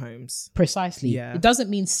separate homes. Precisely. Yeah. It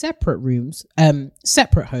doesn't mean separate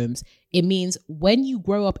homes. It means when you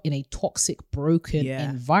grow up in a toxic, broken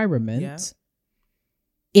environment,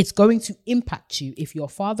 it's going to impact you if your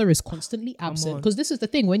father is constantly absent. Because this is the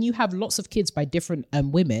thing, when you have lots of kids by different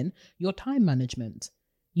women, your time management.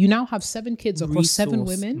 You now have 7 kids across 7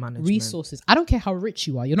 women. Management. Resources. I don't care how rich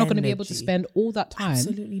you are. You're not going to be able to spend all that time.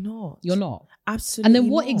 Absolutely not. You're not. Absolutely. And then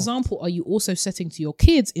what not. example are you also setting to your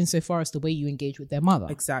kids insofar as the way you engage with their mother?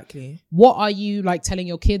 Exactly. What are you telling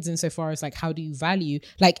your kids insofar as how do you value?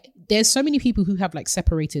 There's so many people who have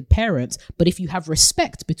separated parents, but if you have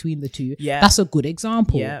respect between the two, that's a good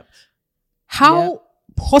example. Yeah. How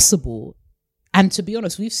possible, and to be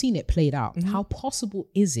honest, we've seen it played out. How possible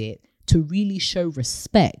is it to really show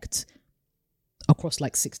respect across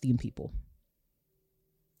 16 people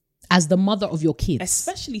as the mother of your kids,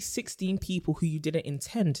 especially 16 people who you didn't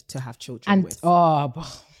intend to have children with?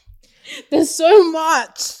 There's so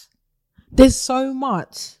much.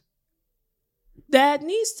 There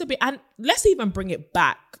needs to be, and let's even bring it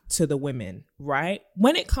back to the women, right?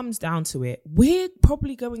 When it comes down to it, we're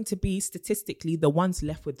probably going to be statistically the ones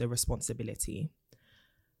left with the responsibility.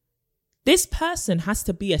 This person has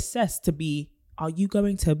to be assessed to be, are you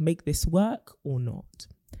going to make this work or not?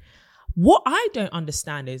 What I don't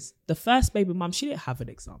understand is the first baby mum, she didn't have an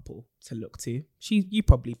example to look to. You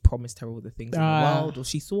probably promised her all the things in the world, or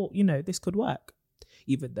she thought, this could work,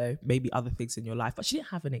 even though maybe other things in your life, but she didn't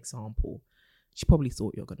have an example. She probably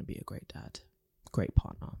thought you're going to be a great dad, great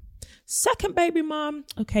partner. Second baby mum,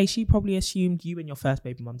 okay, she probably assumed you and your first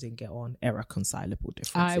baby mum didn't get on, irreconcilable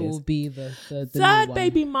differences. I will be the third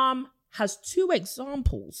baby mum has 2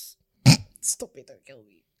 examples. Stop it, don't kill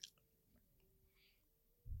me.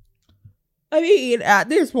 I mean, at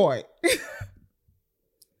this point.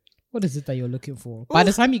 What is it that you're looking for? By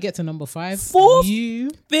the time you get to number 5,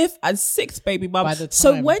 4th, 5th, and 6th baby mum.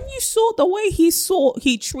 So when you saw the way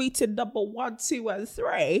he treated number 1, 2, and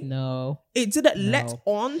 3, it didn't let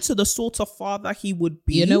on to the sort of father he would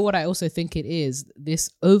be. You know what I also think it is?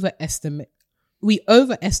 We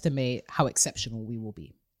overestimate how exceptional we will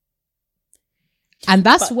be. And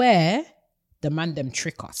that's where the man them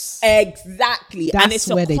trick us. Exactly. That's and it's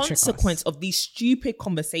where a they consequence of these stupid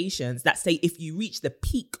conversations that say if you reach the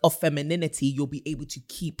peak of femininity, you'll be able to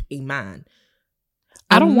keep a man.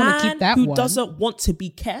 I don't want to keep that who one. Doesn't want to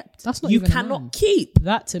be kept. That's not you even cannot keep.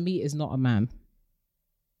 That to me is not a man.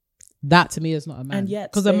 That to me is not a man. And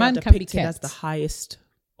yet, because a man can be kept as the highest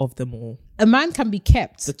of them all. A man can be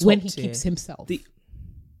kept when he keeps himself.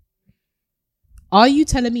 Are you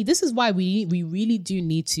telling me this is why we really do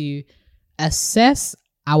need to assess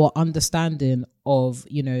our understanding of,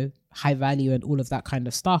 high value and all of that kind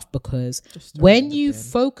of stuff? Because when you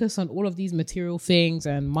focus on all of these material things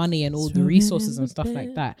and money and all the resources and stuff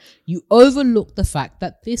like that, you overlook the fact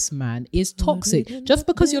that this man is toxic. Just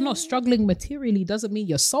because you're not struggling materially doesn't mean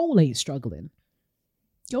your soul ain't struggling.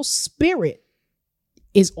 Your spirit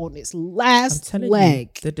is on its last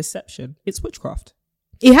leg. The deception. It's witchcraft.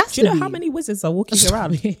 It has to be. Do you know how many wizards are walking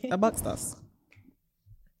around amongst us?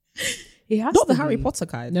 It has Not to the Harry be. Potter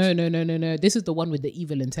kind. No. This is the one with the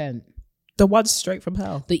evil intent. The ones straight from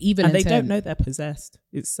hell. The evil and intent. they don't know they're possessed.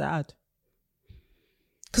 It's sad.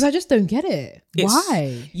 Because I just don't get it.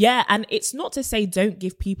 Why? Yeah, and it's not to say don't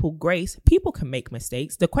give people grace. People can make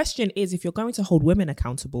mistakes. The question is, if you're going to hold women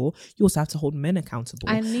accountable, you also have to hold men accountable.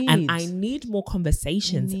 I need more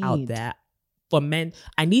conversations out there for men.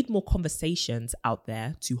 I need more conversations out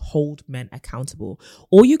there to hold men accountable.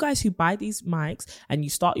 All you guys who buy these mics and you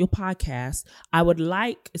start your podcast, I would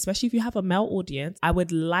like, especially if you have a male audience, I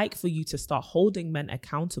would like for you to start holding men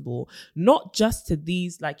accountable, not just to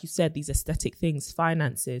these, like you said, these aesthetic things,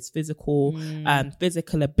 finances, physical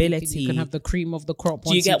ability. You can have the cream of the crop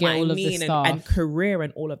once you get all of this stuff. And career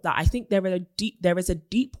and all of that. I think there is a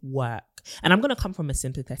deep work. And I'm going to come from a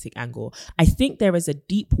sympathetic angle. I think there is a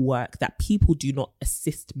deep work that people do not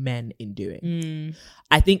assist men in doing.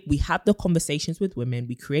 I think we have the conversations with women.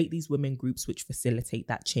 We create these women groups which facilitate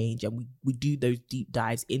that change. And we do those deep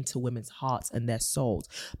dives into women's hearts and their souls.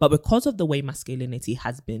 But because of the way masculinity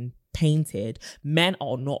has been painted, men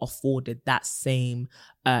are not afforded that same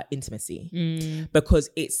intimacy, because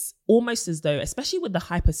it's almost as though, especially with the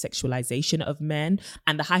hypersexualization of men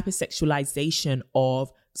and the hypersexualization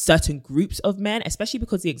of certain groups of men, especially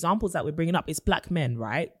because the examples that we're bringing up is black men,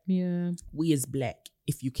 right? Yeah. We as black,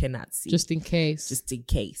 if you cannot see. Just in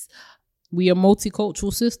case. We are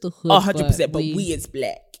multicultural sisterhood. 100%, but we as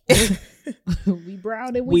black. We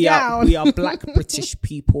brown and we down. We are black British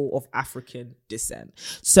people of African descent.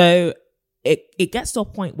 So it gets to a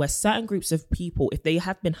point where certain groups of people, if they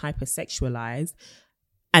have been hypersexualized,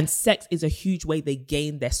 and sex is a huge way they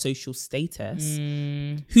gain their social status,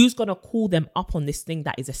 who's going to call them up on this thing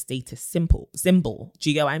that is a status symbol? Do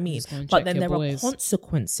you get what I mean? But then there are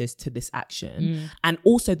consequences to this action. And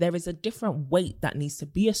also there is a different weight that needs to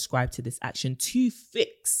be ascribed to this action to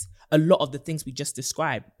fix a lot of the things we just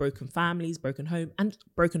described: broken families, broken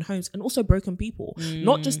homes, and also broken people.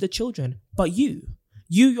 Not just the children, but you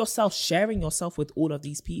yourself, sharing yourself with all of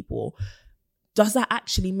these people. Does that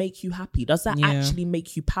actually make you happy? Does that actually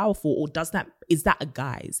make you powerful? Or is that a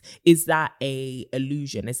guise? Is that a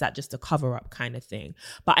illusion? Is that just a cover up kind of thing?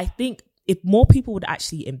 But I think if more people would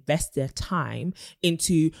actually invest their time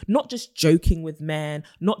into not just joking with men,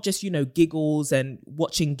 not just, giggles and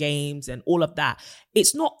watching games and all of that.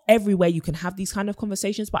 It's not everywhere you can have these kind of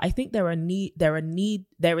conversations, but I think there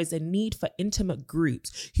is a need for intimate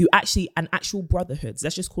groups who actually, and actual brotherhoods.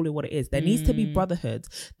 Let's just call it what it is. There needs to be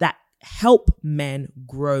brotherhoods that help men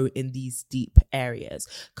grow in these deep areas,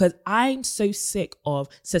 because I'm so sick of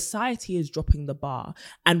society is dropping the bar.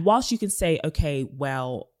 And whilst you can say, okay,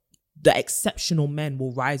 well, the exceptional men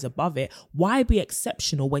will rise above it, why be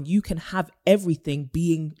exceptional when you can have everything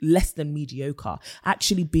being less than mediocre,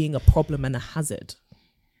 actually being a problem and a hazard?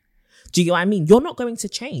 Do you know what I mean? You're not going to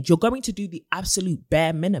change. You're going to do the absolute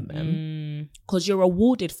bare minimum because you're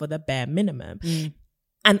rewarded for the bare minimum.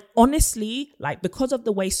 And honestly, because of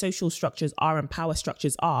the way social structures are and power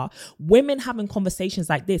structures are, women having conversations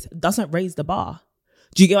like this doesn't raise the bar.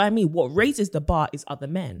 Do you get what I mean? What raises the bar is other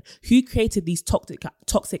men who created these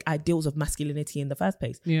toxic ideals of masculinity in the first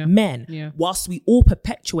place. Yeah. Men. Yeah. Whilst we all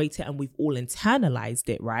perpetuate it and we've all internalized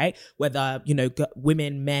it, right? Whether,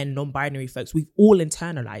 women, men, non-binary folks, we've all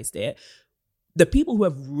internalized it. The people who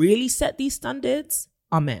have really set these standards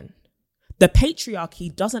are men. The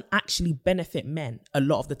patriarchy doesn't actually benefit men a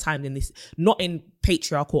lot of the time in this, not in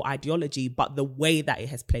patriarchal ideology, but the way that it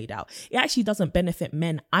has played out. It actually doesn't benefit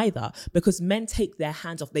men either, because men take their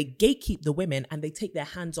hands off. They gatekeep the women and they take their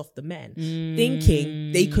hands off the men,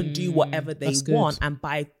 thinking they can do whatever they want. And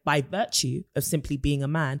by virtue of simply being a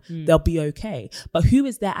man, they'll be okay. But who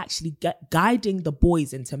is there actually guiding the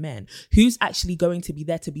boys into men? Who's actually going to be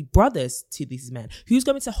there to be brothers to these men? Who's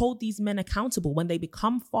going to hold these men accountable when they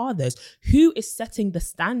become fathers? Who is setting the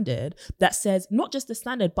standard that says, not just the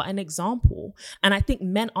standard, but an example? And I think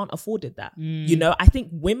men aren't afforded that. I think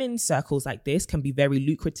women's circles like this can be very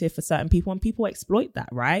lucrative for certain people, and people exploit that,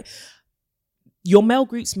 right? Your male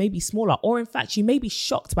groups may be smaller, or in fact, you may be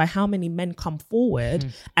shocked by how many men come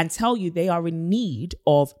forward and tell you they are in need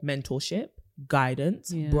of mentorship,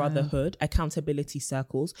 guidance, brotherhood, accountability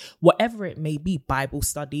circles, whatever it may be, Bible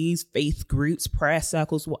studies, faith groups, prayer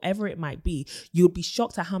circles, whatever it might be. You'll be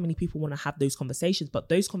shocked at how many people want to have those conversations, but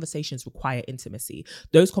those conversations require intimacy.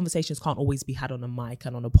 Those conversations can't always be had on a mic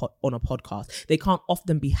and on a podcast. They can't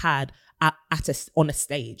often be had on a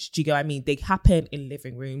stage. Do you get what I mean? They happen in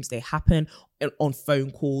living rooms. They happen on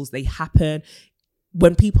phone calls. They happen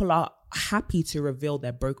when people are happy to reveal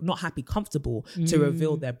their comfortable to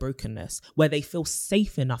reveal their brokenness, where they feel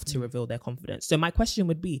safe enough to reveal their confidence. So my question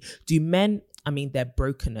would be, their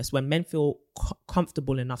brokenness, when men feel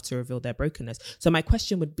comfortable enough to reveal their brokenness. So my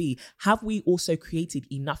question would be, have we also created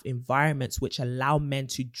enough environments which allow men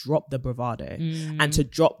to drop the bravado and to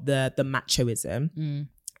drop the machoism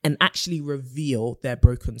and actually reveal their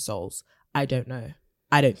broken souls? I don't know.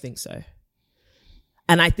 I don't think so.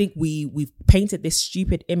 And I think we've painted this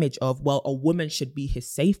stupid image of, well, a woman should be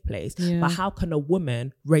his safe place. Yeah. But how can a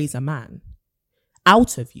woman raise a man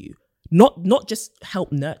out of you? Not just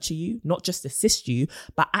help nurture you, not just assist you,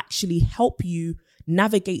 but actually help you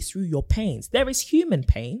navigate through your pains. There is human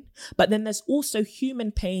pain, but then there's also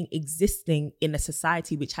human pain existing in a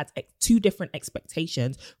society which has two different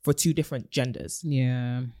expectations for two different genders.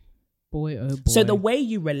 Yeah. Boy, oh boy. So the way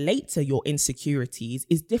you relate to your insecurities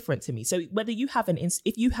is different to me. So whether you have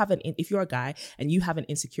if you're a guy and you have an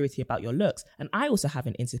insecurity about your looks, and I also have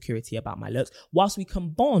an insecurity about my looks, whilst we can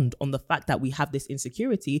bond on the fact that we have this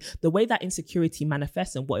insecurity, the way that insecurity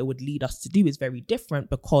manifests and what it would lead us to do is very different,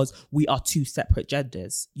 because we are two separate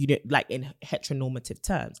genders, like in heteronormative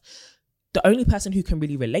terms. The only person who can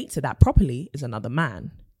really relate to that properly is another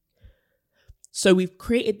man. So we've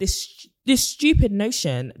created this stupid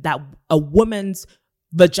notion that a woman's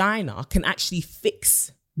vagina can actually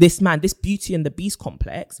fix this man, this Beauty and the Beast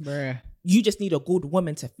complex. Bruh. You just need a good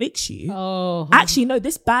woman to fix you. Oh. Actually, no,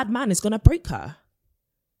 this bad man is going to break her.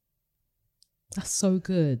 That's so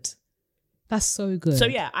good. That's so good. So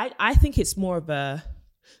yeah, I think it's more of a...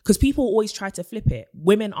 Because people always try to flip it.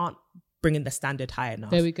 Women aren't bringing the standard high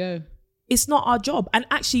enough. There we go. It's not our job. And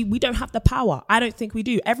actually, we don't have the power. I don't think we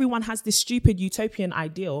do. Everyone has this stupid utopian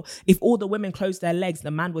ideal. If all the women closed their legs,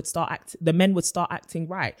 the men would start acting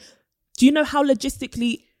right. Do you know how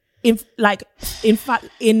logistically,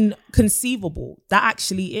 inconceivable that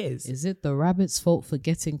actually is? Is it the rabbit's fault for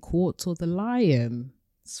getting caught, or the lion's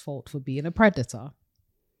fault for being a predator?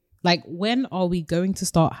 Like, when are we going to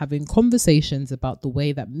start having conversations about the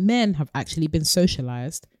way that men have actually been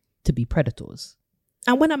socialized to be predators?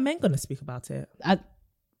 And when are men going to speak about it?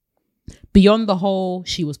 Beyond the whole,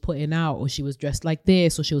 she was putting out, or she was dressed like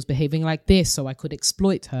this, or she was behaving like this, so I could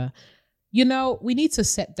exploit her. We need to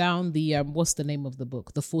set down the, what's the name of the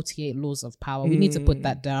book? The 48 Laws of Power. We need to put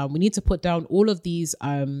that down. We need to put down all of these,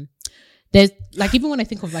 there's like, even when I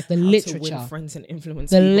think of like the literature, to win friends and influence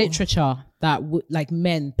the people. literature that like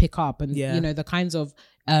men pick up, and the kinds of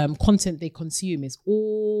content they consume is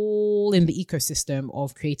all in the ecosystem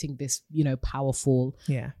of creating this, powerful,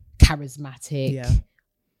 charismatic,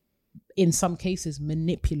 in some cases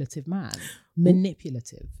manipulative man.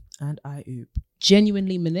 Manipulative. And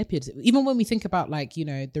Genuinely manipulative. Even when we think about like,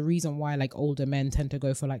 the reason why like older men tend to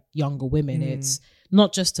go for like younger women, it's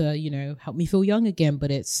not just to, help me feel young again, but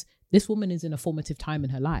it's, this woman is in a formative time in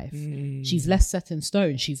her life. She's less set in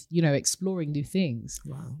stone. She's, exploring new things.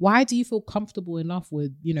 Wow. Why do you feel comfortable enough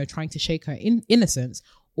with, trying to shake her innocence?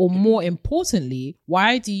 Or more importantly,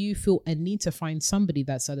 why do you feel a need to find somebody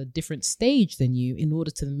that's at a different stage than you in order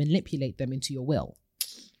to manipulate them into your will?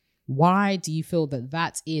 Why do you feel that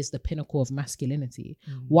that is the pinnacle of masculinity?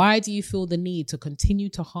 Why do you feel the need to continue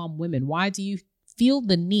to harm women? Why do you feel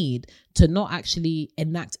the need to not actually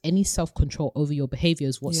enact any self-control over your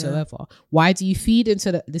behaviors whatsoever? Why do you feed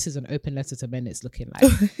into this is an open letter to men, it's looking like.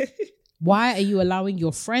 Why are you allowing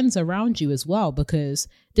your friends around you as well? Because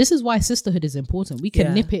this is why sisterhood is important. We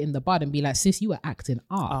can nip it in the bud and be like, sis, you are acting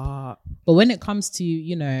up. But when it comes to,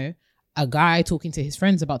 a guy talking to his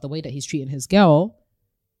friends about the way that he's treating his girl,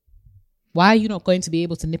 why are you not going to be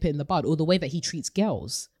able to nip it in the bud? Or the way that he treats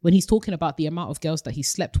girls when he's talking about the amount of girls that he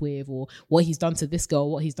slept with, or what he's done to this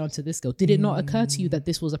girl, what he's done to this girl. Did it not occur to you that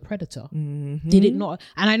this was a predator? Did it not?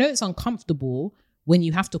 And I know it's uncomfortable when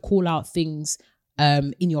you have to call out things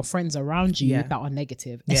in your friends around you that are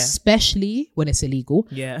negative, especially when it's illegal.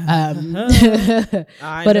 I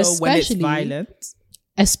but know when it's violent.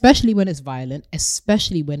 Especially when it's violent,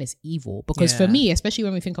 especially when it's evil. Because for me, especially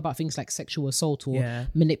when we think about things like sexual assault or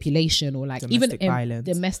manipulation, or like domestic violence.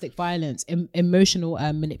 Domestic violence, emotional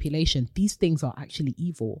manipulation, these things are actually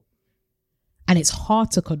evil. And it's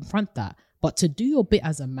hard to confront that. But to do your bit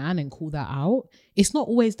as a man and call that out, it's not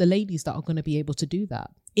always the ladies that are going to be able to do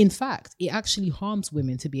that. In fact, it actually harms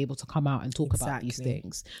women to be able to come out and talk about these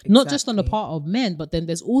things. Not just on the part of men, but then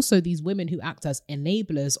there's also these women who act as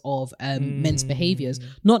enablers of men's behaviors,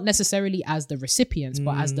 not necessarily as the recipients,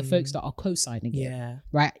 but as the folks that are co-signing it.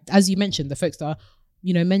 Right? As you mentioned, the folks that are,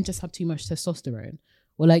 men just have too much testosterone.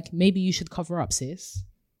 Or like, maybe you should cover up, sis.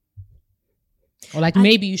 Or like,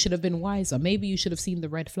 maybe you should have been wiser. Maybe you should have seen the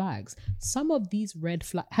red flags. Some of these red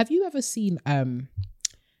flags. Have you ever seen,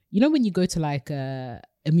 you know, when you go to like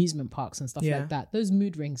amusement parks and stuff Yeah. like that, those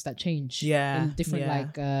mood rings that change Yeah, in different yeah.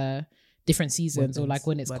 like different seasons or like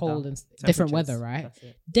when it's Weather, cold and different weather, temperatures. right? That's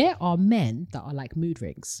it. There are men that are like mood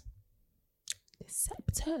rings.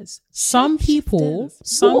 Scepters. Some people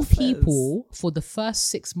Wolfers. for the first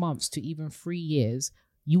 6 months to even 3 years,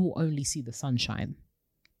 you will only see the sunshine.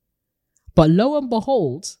 But lo and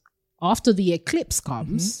behold, after the eclipse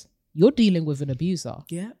comes, you're dealing with an abuser.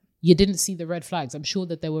 Yeah. You didn't see the red flags. I'm sure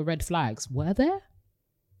that there were red flags. Were there?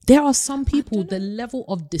 There are some people, the level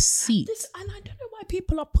of deceit. And I don't know why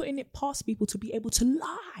people are putting it past people to be able to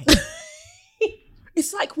lie.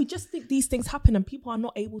 It's like we just think these things happen and people are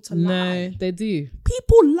not able to lie. No, they do.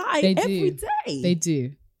 People lie They every do. day. They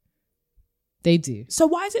do. They do. So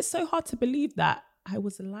why is it so hard to believe that I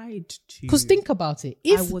was lied to? Because think about it.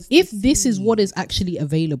 If this is what is actually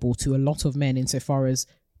available to a lot of men insofar as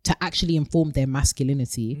to actually inform their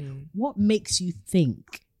masculinity, what makes you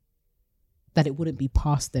think that it wouldn't be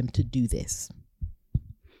past them to do this?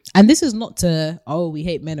 And this is not to, we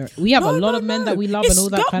hate men. We have a lot of men that we love and all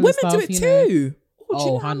that kind of stuff. Women do it too. Do you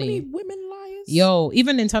know how honey. many women liars? Yo,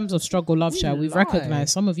 even in terms of struggle love, share, we've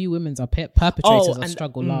recognized some of you women are perpetrators of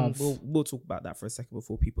struggle love. We'll talk about that for a second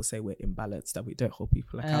before people say we're imbalanced, that we don't hold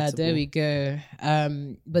people accountable. There we go.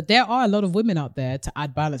 But there are a lot of women out there, to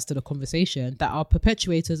add balance to the conversation, that are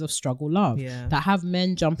perpetuators of struggle love, that have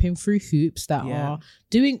men jumping through hoops, that are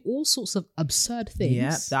doing all sorts of absurd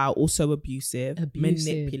things. That are also abusive,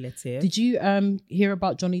 manipulative. Did you hear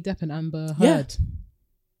about Johnny Depp and Amber Heard?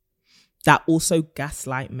 That also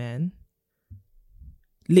gaslight men.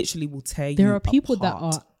 Literally will tear you apart. There are people that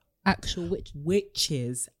are actual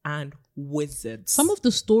witches and wizards. Some of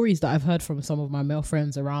the stories that I've heard from some of my male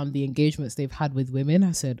friends around the engagements they've had with women,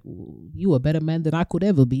 I said, you a better man than I could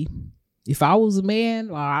ever be. If I was a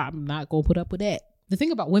man, I'm not going to put up with that. The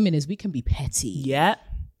thing about women is we can be petty. Yeah.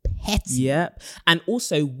 Petty. Yeah. And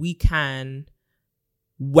also we can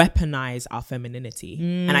weaponize our femininity.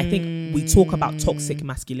 And I think we talk about toxic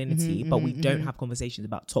masculinity, but we don't have conversations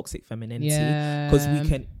about toxic femininity because we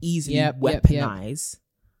can easily weaponize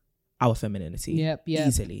our femininity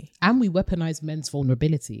easily. And we weaponize men's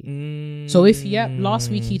vulnerability. So if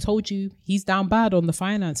last week he told you he's down bad on the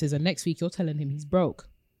finances and next week you're telling him he's broke.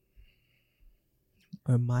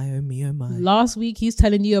 Oh my, oh me, oh my. Last week he's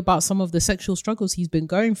telling you about some of the sexual struggles he's been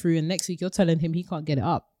going through and next week you're telling him he can't get it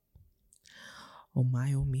up. Oh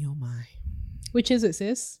my, oh me, oh my. Which is it,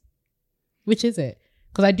 sis? Which is it?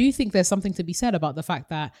 Because I do think there's something to be said about the fact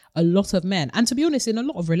that a lot of men, and to be honest, in a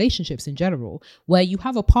lot of relationships in general, where you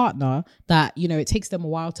have a partner that, you know, it takes them a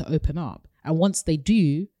while to open up. And once they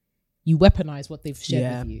do, you weaponize what they've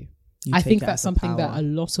shared with you. I think that's something that a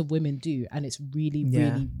lot of women do. And it's really,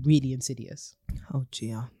 really, really insidious. Oh,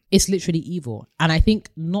 dear. It's literally evil. And I think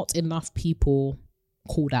not enough people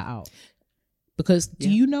call that out. Because do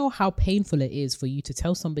you know how painful it is for you to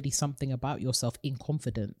tell somebody something about yourself in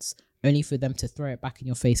confidence, only for them to throw it back in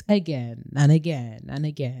your face again and again and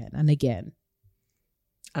again and again?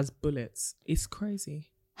 As bullets. It's crazy.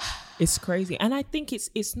 It's crazy. And I think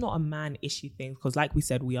it's not a man issue thing because like we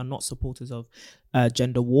said, we are not supporters of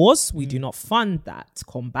gender wars. We do not fund that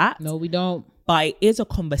combat. No, we don't. But it is a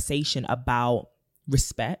conversation about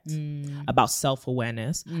respect, about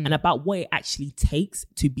self-awareness, and about what it actually takes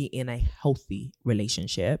to be in a healthy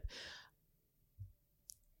relationship.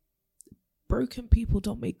 Broken people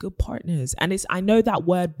don't make good partners. And I know that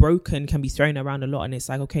word broken can be thrown around a lot and it's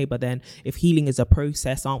like, okay, but then if healing is a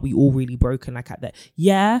process, aren't we all really broken like that?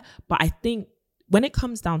 Yeah, but I think when it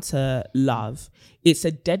comes down to love, it's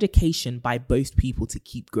a dedication by both people to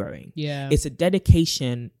keep growing. Yeah. It's a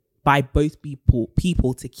dedication by both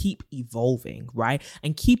people to keep evolving, right?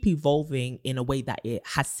 And keep evolving in a way that it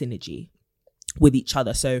has synergy with each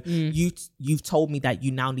other. So you've told me that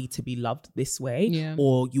you now need to be loved this way,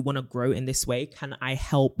 or you want to grow in this way. Can I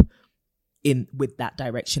help in with that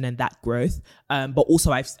direction and that growth? But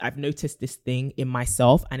also I've noticed this thing in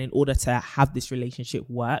myself, and in order to have this relationship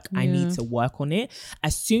work, I need to work on it.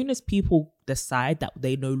 As soon as people decide that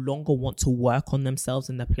they no longer want to work on themselves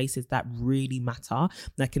in the places that really matter,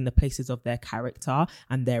 like in the places of their character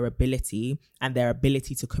and their ability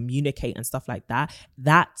to communicate and stuff like that,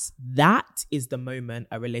 that is the moment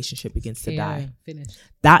a relationship begins to die. Finish.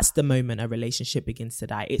 That's the moment a relationship begins to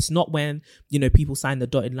die. It's not when, you know, people sign the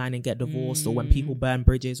dotted line and get divorced, or when people burn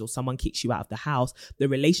bridges, or someone kicks you out of the house. The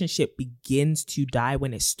relationship begins to die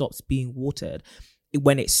when it stops being watered.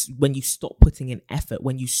 when you stop putting in effort,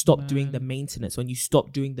 when you stop doing the maintenance, when you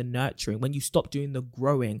stop doing the nurturing, when you stop doing the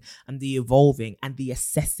growing and the evolving and the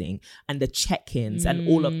assessing and the check-ins and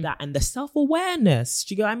all of that and the self-awareness.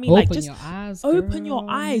 Do you get what I mean? Open your eyes, open your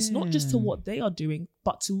eyes, not just to what they are doing,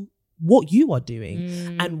 but to what you are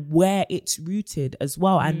doing and where it's rooted as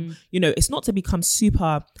well. And, you know, it's not to become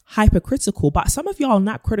super hypercritical, but some of y'all are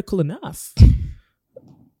not critical enough.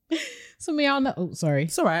 Some of y'all not, oh, sorry.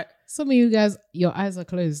 It's all right. Some of you guys, your eyes are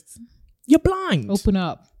closed. You're blind. Open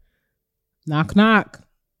up. Knock, knock.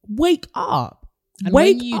 Wake up. And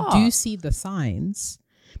when you do see the signs,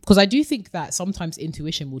 because I do think that sometimes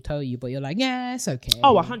intuition will tell you, but you're like, yeah, it's okay.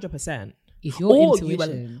 Oh, 100%. If your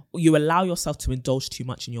intuition... you allow yourself to indulge too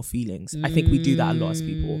much in your feelings. I think we do that a lot as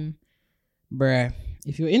people. Bruh.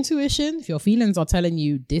 If your intuition, if your feelings are telling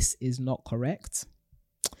you this is not correct,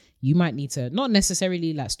 you might need to not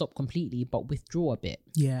necessarily like stop completely, but withdraw a bit.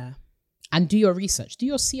 Yeah. And do your research. Do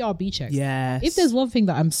your CRB checks. Yes. If there's one thing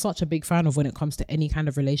that I'm such a big fan of when it comes to any kind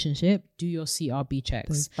of relationship, do your CRB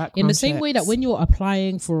checks. In the same way that when you're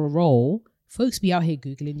applying for a role, folks be out here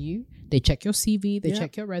Googling you. They check your CV, they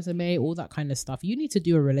check your resume, all that kind of stuff. You need to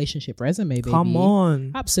do a relationship resume, baby. Come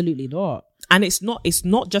on. Absolutely not. And it's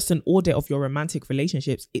not just an audit of your romantic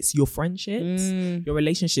relationships. It's your friendships, your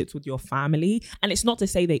relationships with your family. And it's not to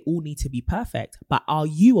say they all need to be perfect, but are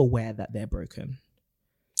you aware that they're broken?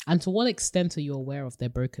 And to what extent are you aware of their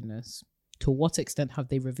brokenness? To what extent have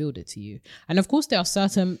they revealed it to you? And of course, there are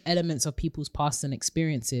certain elements of people's past and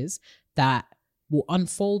experiences that will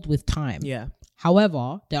unfold with time. Yeah.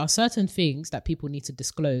 However, there are certain things that people need to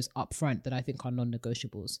disclose up front that I think are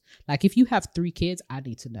non-negotiables. Like if you have 3 kids, I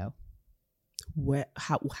need to know.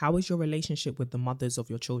 How is your relationship with the mothers of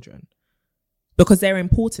your children? Because they're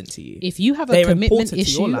important to you. If you have a commitment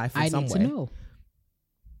issue, I need to know.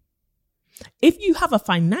 If you have a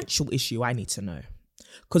financial issue, I need to know.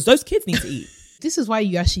 Because those kids need to eat. This is why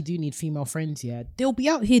you actually do need female friends, yeah. They'll be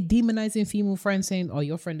out here demonizing female friends, saying, oh,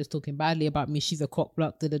 your friend is talking badly about me. She's a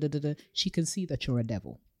cockblock. She can see that you're a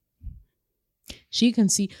devil. She can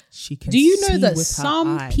see. Do you know that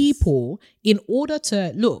some people, in order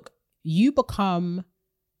to, look, you become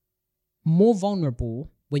more vulnerable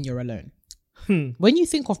when you're alone. When you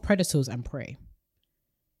think of predators and prey,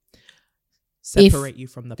 separate you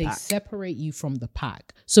from the pack. They separate you from the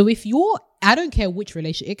pack. So if you're, I don't care which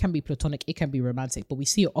relation, it can be platonic, it can be romantic, but we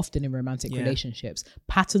see it often in romantic relationships,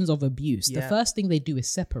 patterns of abuse. The first thing they do is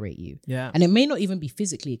separate you. And it may not even be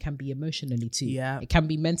physically, it can be emotionally too. It can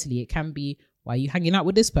be mentally, it can be, why are you hanging out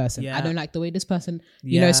with this person? I don't like the way this person,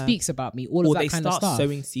 you know, speaks about me. All of that kind of stuff. Or they start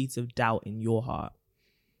sowing seeds of doubt in your heart.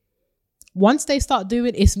 Once they start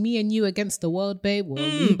doing, it's me and you against the world, babe. Well,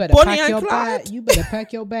 you better pack your bags. You better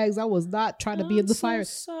pack your bags. I was not trying to be in the fire.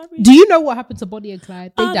 Sorry. Do you know what happened to Bonnie and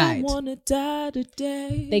Clyde? They died. I don't want to die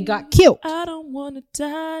today. They got killed. I don't want to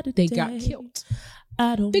die today. They got killed.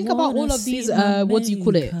 I don't think about all of these, what do you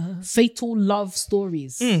call it? Fatal love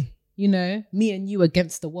stories. You know, me and you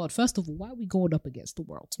against the world. First of all, why are we going up against the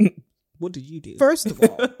world? What did you do? First of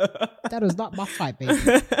all, that is not my fight, baby.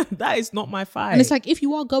 That is not my fight. And it's like, if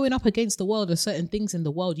you are going up against the world, there's certain things in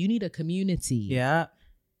the world, you need a community. Yeah.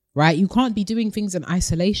 Right? You can't be doing things in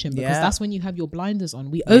isolation because that's when you have your blinders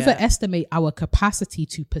on. We overestimate our capacity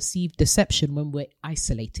to perceive deception when we're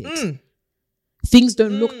isolated. Things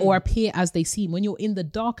don't look or appear as they seem. When you're in the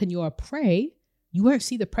dark and you're a prey, you won't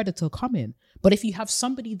see the predator coming. But if you have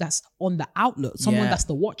somebody that's on the outlook, someone that's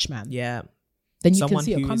the watchman. Yeah. Then you can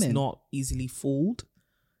see it coming. Someone who is not easily fooled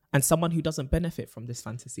and someone who doesn't benefit from this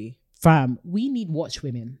fantasy. Fam, we need watch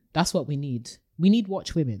women. That's what we need. We need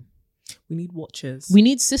watch women. We need watchers. We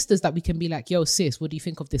need sisters that we can be like, yo, sis, what do you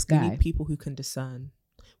think of this guy? We need people who can discern.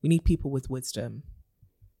 We need people with wisdom,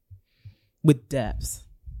 with depth,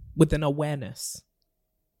 with an awareness.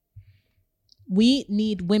 We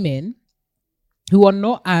need women who are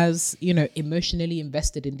not as, you know, emotionally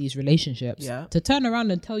invested in these relationships to turn around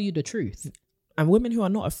and tell you the truth. And women who are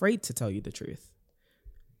not afraid to tell you the truth.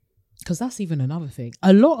 Because that's even another thing.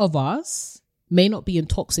 A lot of us may not be in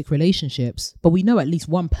toxic relationships, but we know at least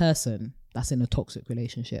one person that's in a toxic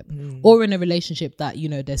relationship or in a relationship that, you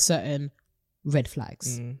know, there's certain red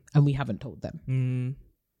flags and we haven't told them.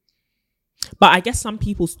 But I guess some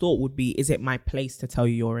people's thought would be, is it my place to tell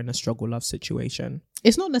you you're in a struggle love situation?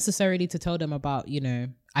 It's not necessarily to tell them about, you know,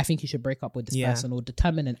 I think you should break up with this person or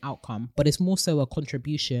determine an outcome, but it's more so a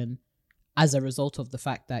contribution as a result of the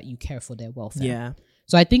fact that you care for their welfare. Yeah.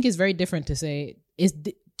 So I think it's very different to say,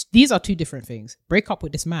 these are two different things. Break up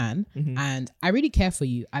with this man and I really care for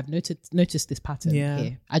you. I've noticed this pattern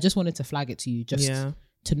here. I just wanted to flag it to you just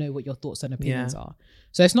to know what your thoughts and opinions are.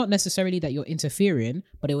 So it's not necessarily that you're interfering,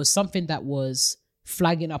 but it was something that was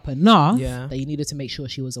flagging up enough Yeah. that you needed to make sure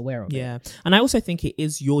she was aware of it. Yeah. And I also think it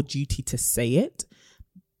is your duty to say it.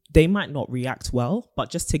 They might not react well, but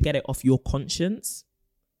just to get it off your conscience,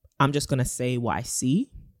 I'm just going to say what I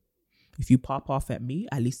see. If you pop off at me,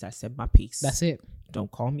 at least I said my piece. That's it.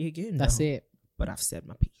 Don't call me again. That's no. it. But I've said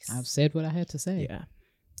my piece. I've said what I had to say. Yeah.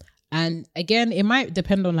 And again, it might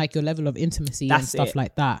depend on like your level of intimacy and That's stuff it.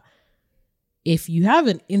 like that. If you have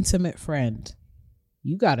an intimate friend,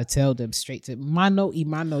 you got to tell them straight to, mano,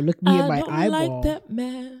 look me in my eyeball. I don't like that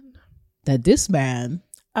man. That this man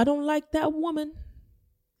I don't like that woman.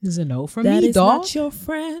 is a no from That me, is dog. not your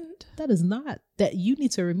friend. That is not. That you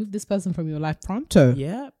need to remove this person from your life pronto.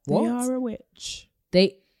 Yeah, What? they are a witch.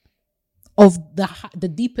 They of the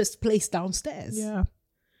deepest place downstairs. Yeah.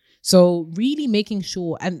 So really making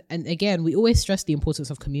sure, and again, we always stress the importance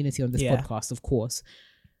of community on this Yeah. podcast, of course.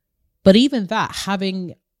 But even that,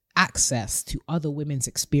 having access to other women's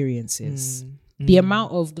experiences, the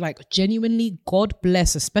amount of like genuinely, God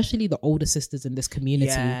bless, especially the older sisters in this community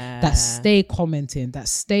that stay commenting, that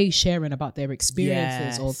stay sharing about their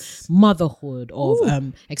experiences of motherhood, of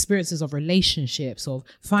experiences of relationships, of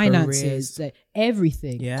finances,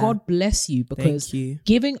 everything. Yeah. God bless you, because Thank you.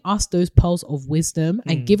 giving us those pearls of wisdom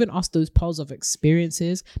and giving us those pearls of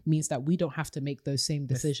experiences means that we don't have to make those same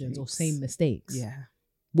decisions or same mistakes. Yeah.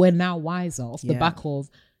 We're now wiser off the Yeah. back of,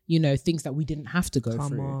 you know, things that we didn't have to go Come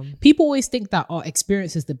through. on. People always think that our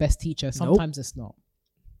experience is the best teacher. Sometimes it's not.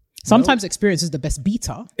 Sometimes experience is the best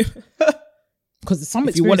beater. Because some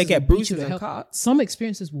If you want to experiences get will beat bruises you to and hell. cuts, Some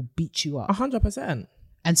experiences will beat you up. 100%.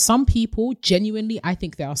 And some people, genuinely, I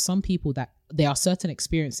think there are some people that there are certain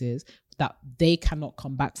experiences that they cannot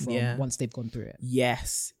come back from once they've gone through it.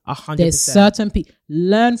 Yes, 100%. There's certain people.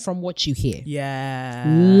 Learn from what you hear. Yeah.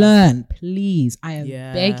 Learn, please. I am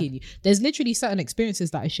Yeah. begging you. There's literally certain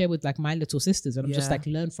experiences that I share with like my little sisters, and I'm just Yeah. like,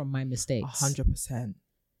 learn from my mistakes. 100%.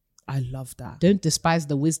 I love that. Don't despise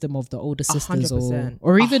the wisdom of the older sisters, 100%.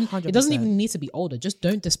 or even, it 100%. doesn't even need to be older. Just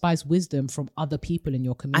don't despise wisdom from other people in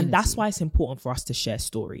your community. And that's why it's important for us to share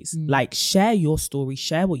stories. Like, share your story,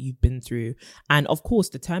 share what you've been through. And of course,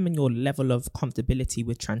 determine your level of comfortability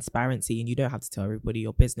with transparency. And you don't have to tell everybody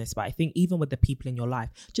your business. But I think even with the people in your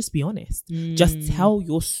life, just be honest. Just tell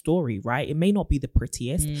your story, right? It may not be the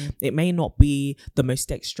prettiest. It may not be the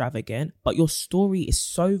most extravagant. But your story is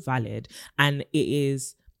so valid. And it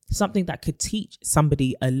is something that could teach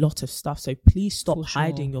somebody a lot of stuff. So please stop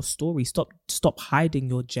hiding your story. Stop hiding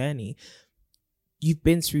your journey. You've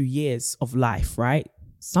been through years of life, right?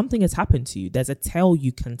 Something has happened to you. There's a tale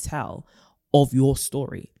you can tell of your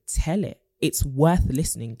story. Tell it. It's worth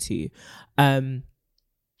listening to.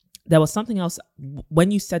 There was something else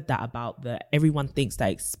when you said that about everyone thinks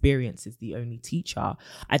that experience is the only teacher.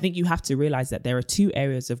 I think you have to realize that there are two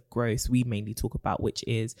areas of growth we mainly talk about, which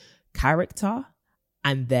is character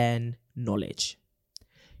and then knowledge.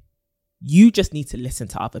 You just need to listen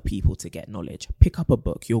to other people to get knowledge. Pick up a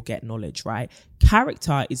book, you'll get knowledge, right?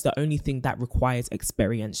 Character is the only thing that requires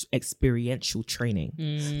experiential training. Do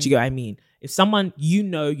you get what I mean? If someone, you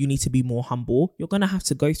need to be more humble, you're going to have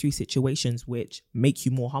to go through situations which make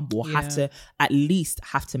you more humble, or at least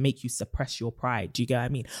have to make you suppress your pride. Do you get what I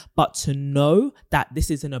mean? But to know that this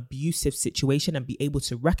is an abusive situation and be able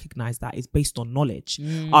to recognize that is based on knowledge,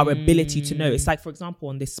 our ability to know. It's like, for example,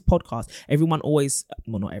 on this podcast, everyone always,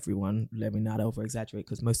 well, not everyone, let me not over exaggerate,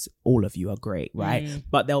 because all of you are great, right?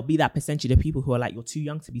 But there'll be that percentage of people who are like, you're too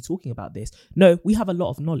young to be talking about this. No, we have a lot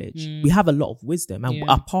of knowledge. We have a lot of wisdom, and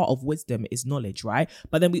a part of wisdom is knowledge, right?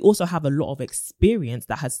 But then we also have a lot of experience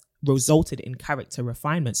that has resulted in character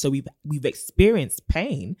refinement. So we've experienced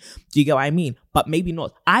pain. Do you get what I mean? But maybe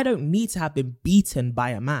not. I don't need to have been beaten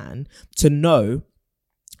by a man to know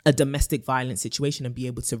a domestic violence situation and be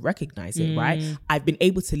able to recognize it, right? I've been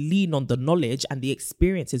able to lean on the knowledge and the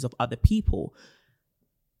experiences of other people.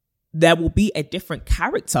 There will be a different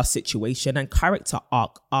character situation and character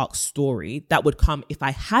arc story that would come if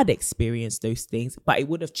I had experienced those things, but it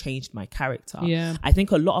would have changed my character. Yeah. I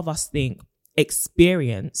think a lot of us think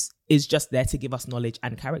experience is just there to give us knowledge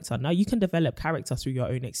and character. Now, you can develop character through your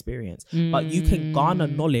own experience, but you can garner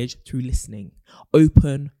knowledge through listening.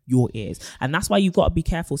 Open your ears. And that's why you've got to be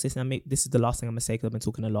careful, sis. And this is the last thing I'm going to say because I've been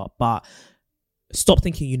talking a lot, but stop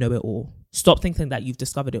thinking you know it all. Stop thinking that you've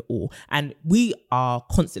discovered it all. And we are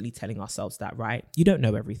constantly telling ourselves that, right? You don't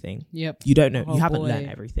know everything. Yep. You don't know. Oh, you haven't boy. learned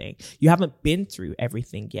everything. You haven't been through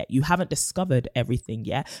everything yet. You haven't discovered everything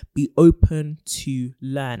yet. Be open to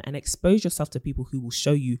learn and expose yourself to people who will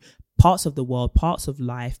show you parts of the world, parts of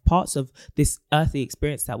life, parts of this earthly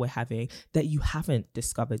experience that we're having that you haven't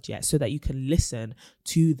discovered yet, so that you can listen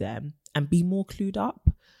to them and be more clued up.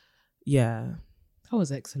 Yeah. That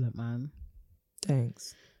was excellent, man.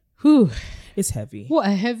 Thanks. Whew. It's heavy.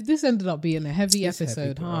 This ended up being a heavy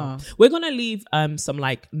episode, huh? We're gonna leave some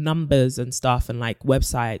like numbers and stuff and like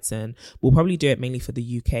websites, and we'll probably do it mainly for the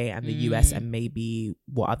UK and the US, and maybe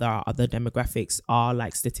what other demographics are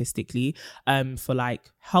like statistically, for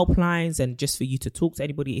like helplines, and just for you to talk to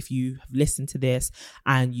anybody if you have listened to this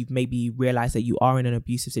and you've maybe realized that you are in an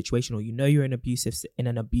abusive situation, or you know you're in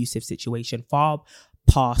an abusive situation, far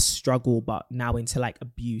past struggle but now into like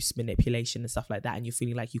abuse, manipulation and stuff like that, and you're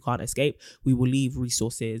feeling like you can't escape. We will leave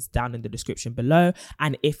resources down in the description below,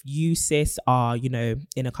 and if you sis are, you know,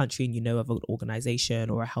 in a country and you know of an organization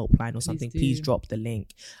or a helpline or something, please drop the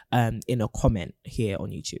link in a comment here on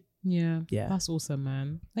YouTube. Yeah, that's awesome,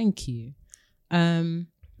 man. Thank you.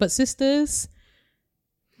 But sisters,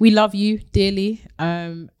 we love you dearly,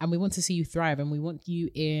 and we want to see you thrive, and we want you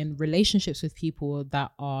in relationships with people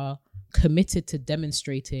that are committed to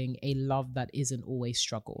demonstrating a love that isn't always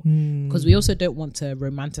struggle, because we also don't want to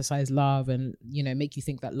romanticize love and, you know, make you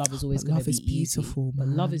think that love is always going to be beautiful easy. But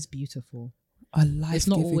love is beautiful. It's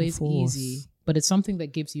not always easy, but it's something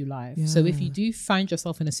that gives you life. So if you do find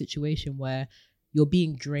yourself in a situation where you're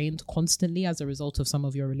being drained constantly as a result of some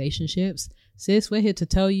of your relationships, sis, we're here to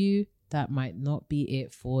tell you that might not be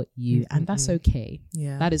it for you. And that's okay.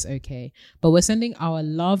 That is okay. But we're sending our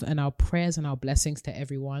love and our prayers and our blessings to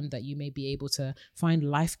everyone, that you may be able to find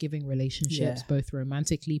life-giving relationships, both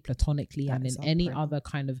romantically, platonically, and in any other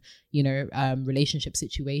kind of, you know, relationship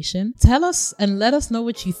situation. Tell us and let us know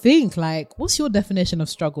what you think. Like, what's your definition of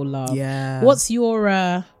struggle love? What's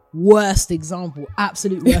your worst example,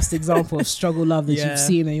 absolute worst example of struggle love that you've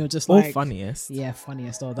seen, and you're just like, or funniest? Oh,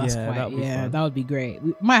 that's quite that would be great.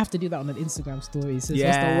 We might have to do that on an Instagram story. So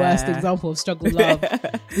what's the worst example of struggle love?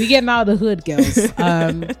 We getting out of the hood, girls.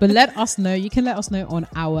 But let us know. You can let us know on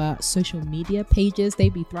our social media pages. They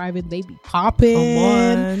be thriving, they be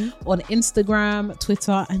popping on Instagram,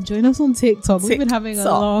 Twitter, and join us on TikTok. We've been having a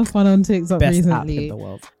lot of fun on TikTok recently. App in the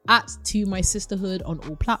world. At To My Sisterhood on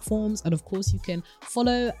all platforms, and of course you can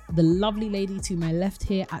follow the lovely lady to my left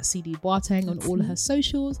here at CD Boateng on all of her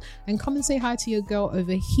socials, and come and say hi to your girl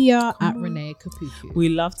over here at Renee Kapuku. We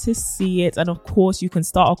love to see it. And of course you can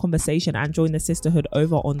start our conversation and join the sisterhood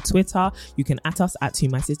over on Twitter. You can at us at To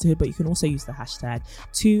My Sisterhood, but you can also use the hashtag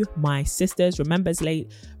To My Sisters. Remember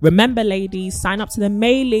ladies, sign up to the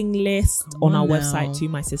mailing list on our website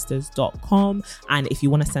tomysisters.com, and if you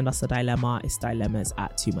want to send us a dilemma, it's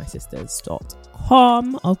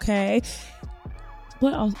dilemmas@tomysisters.com. okay,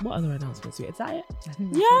 what other announcements? Is that it?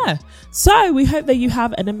 Yeah. So we hope that you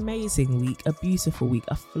have an amazing week, a beautiful week,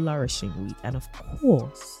 a flourishing week, and of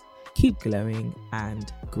course keep glowing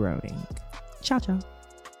and growing. Ciao.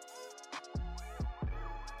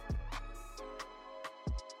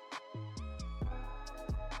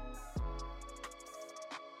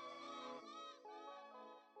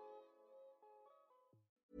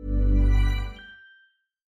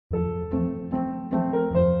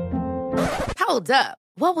 Hold up.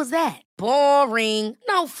 What was that? Boring.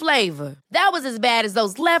 No flavor. That was as bad as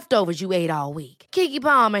those leftovers you ate all week. Keke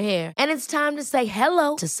Palmer here. And it's time to say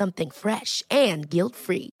hello to something fresh and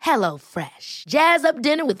guilt-free. Hello Fresh. Jazz up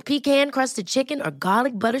dinner with pecan-crusted chicken or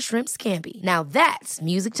garlic butter shrimp scampi. Now that's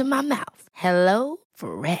music to my mouth. Hello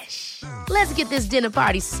Fresh. Let's get this dinner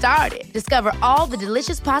party started. Discover all the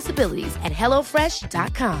delicious possibilities at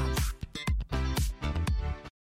HelloFresh.com.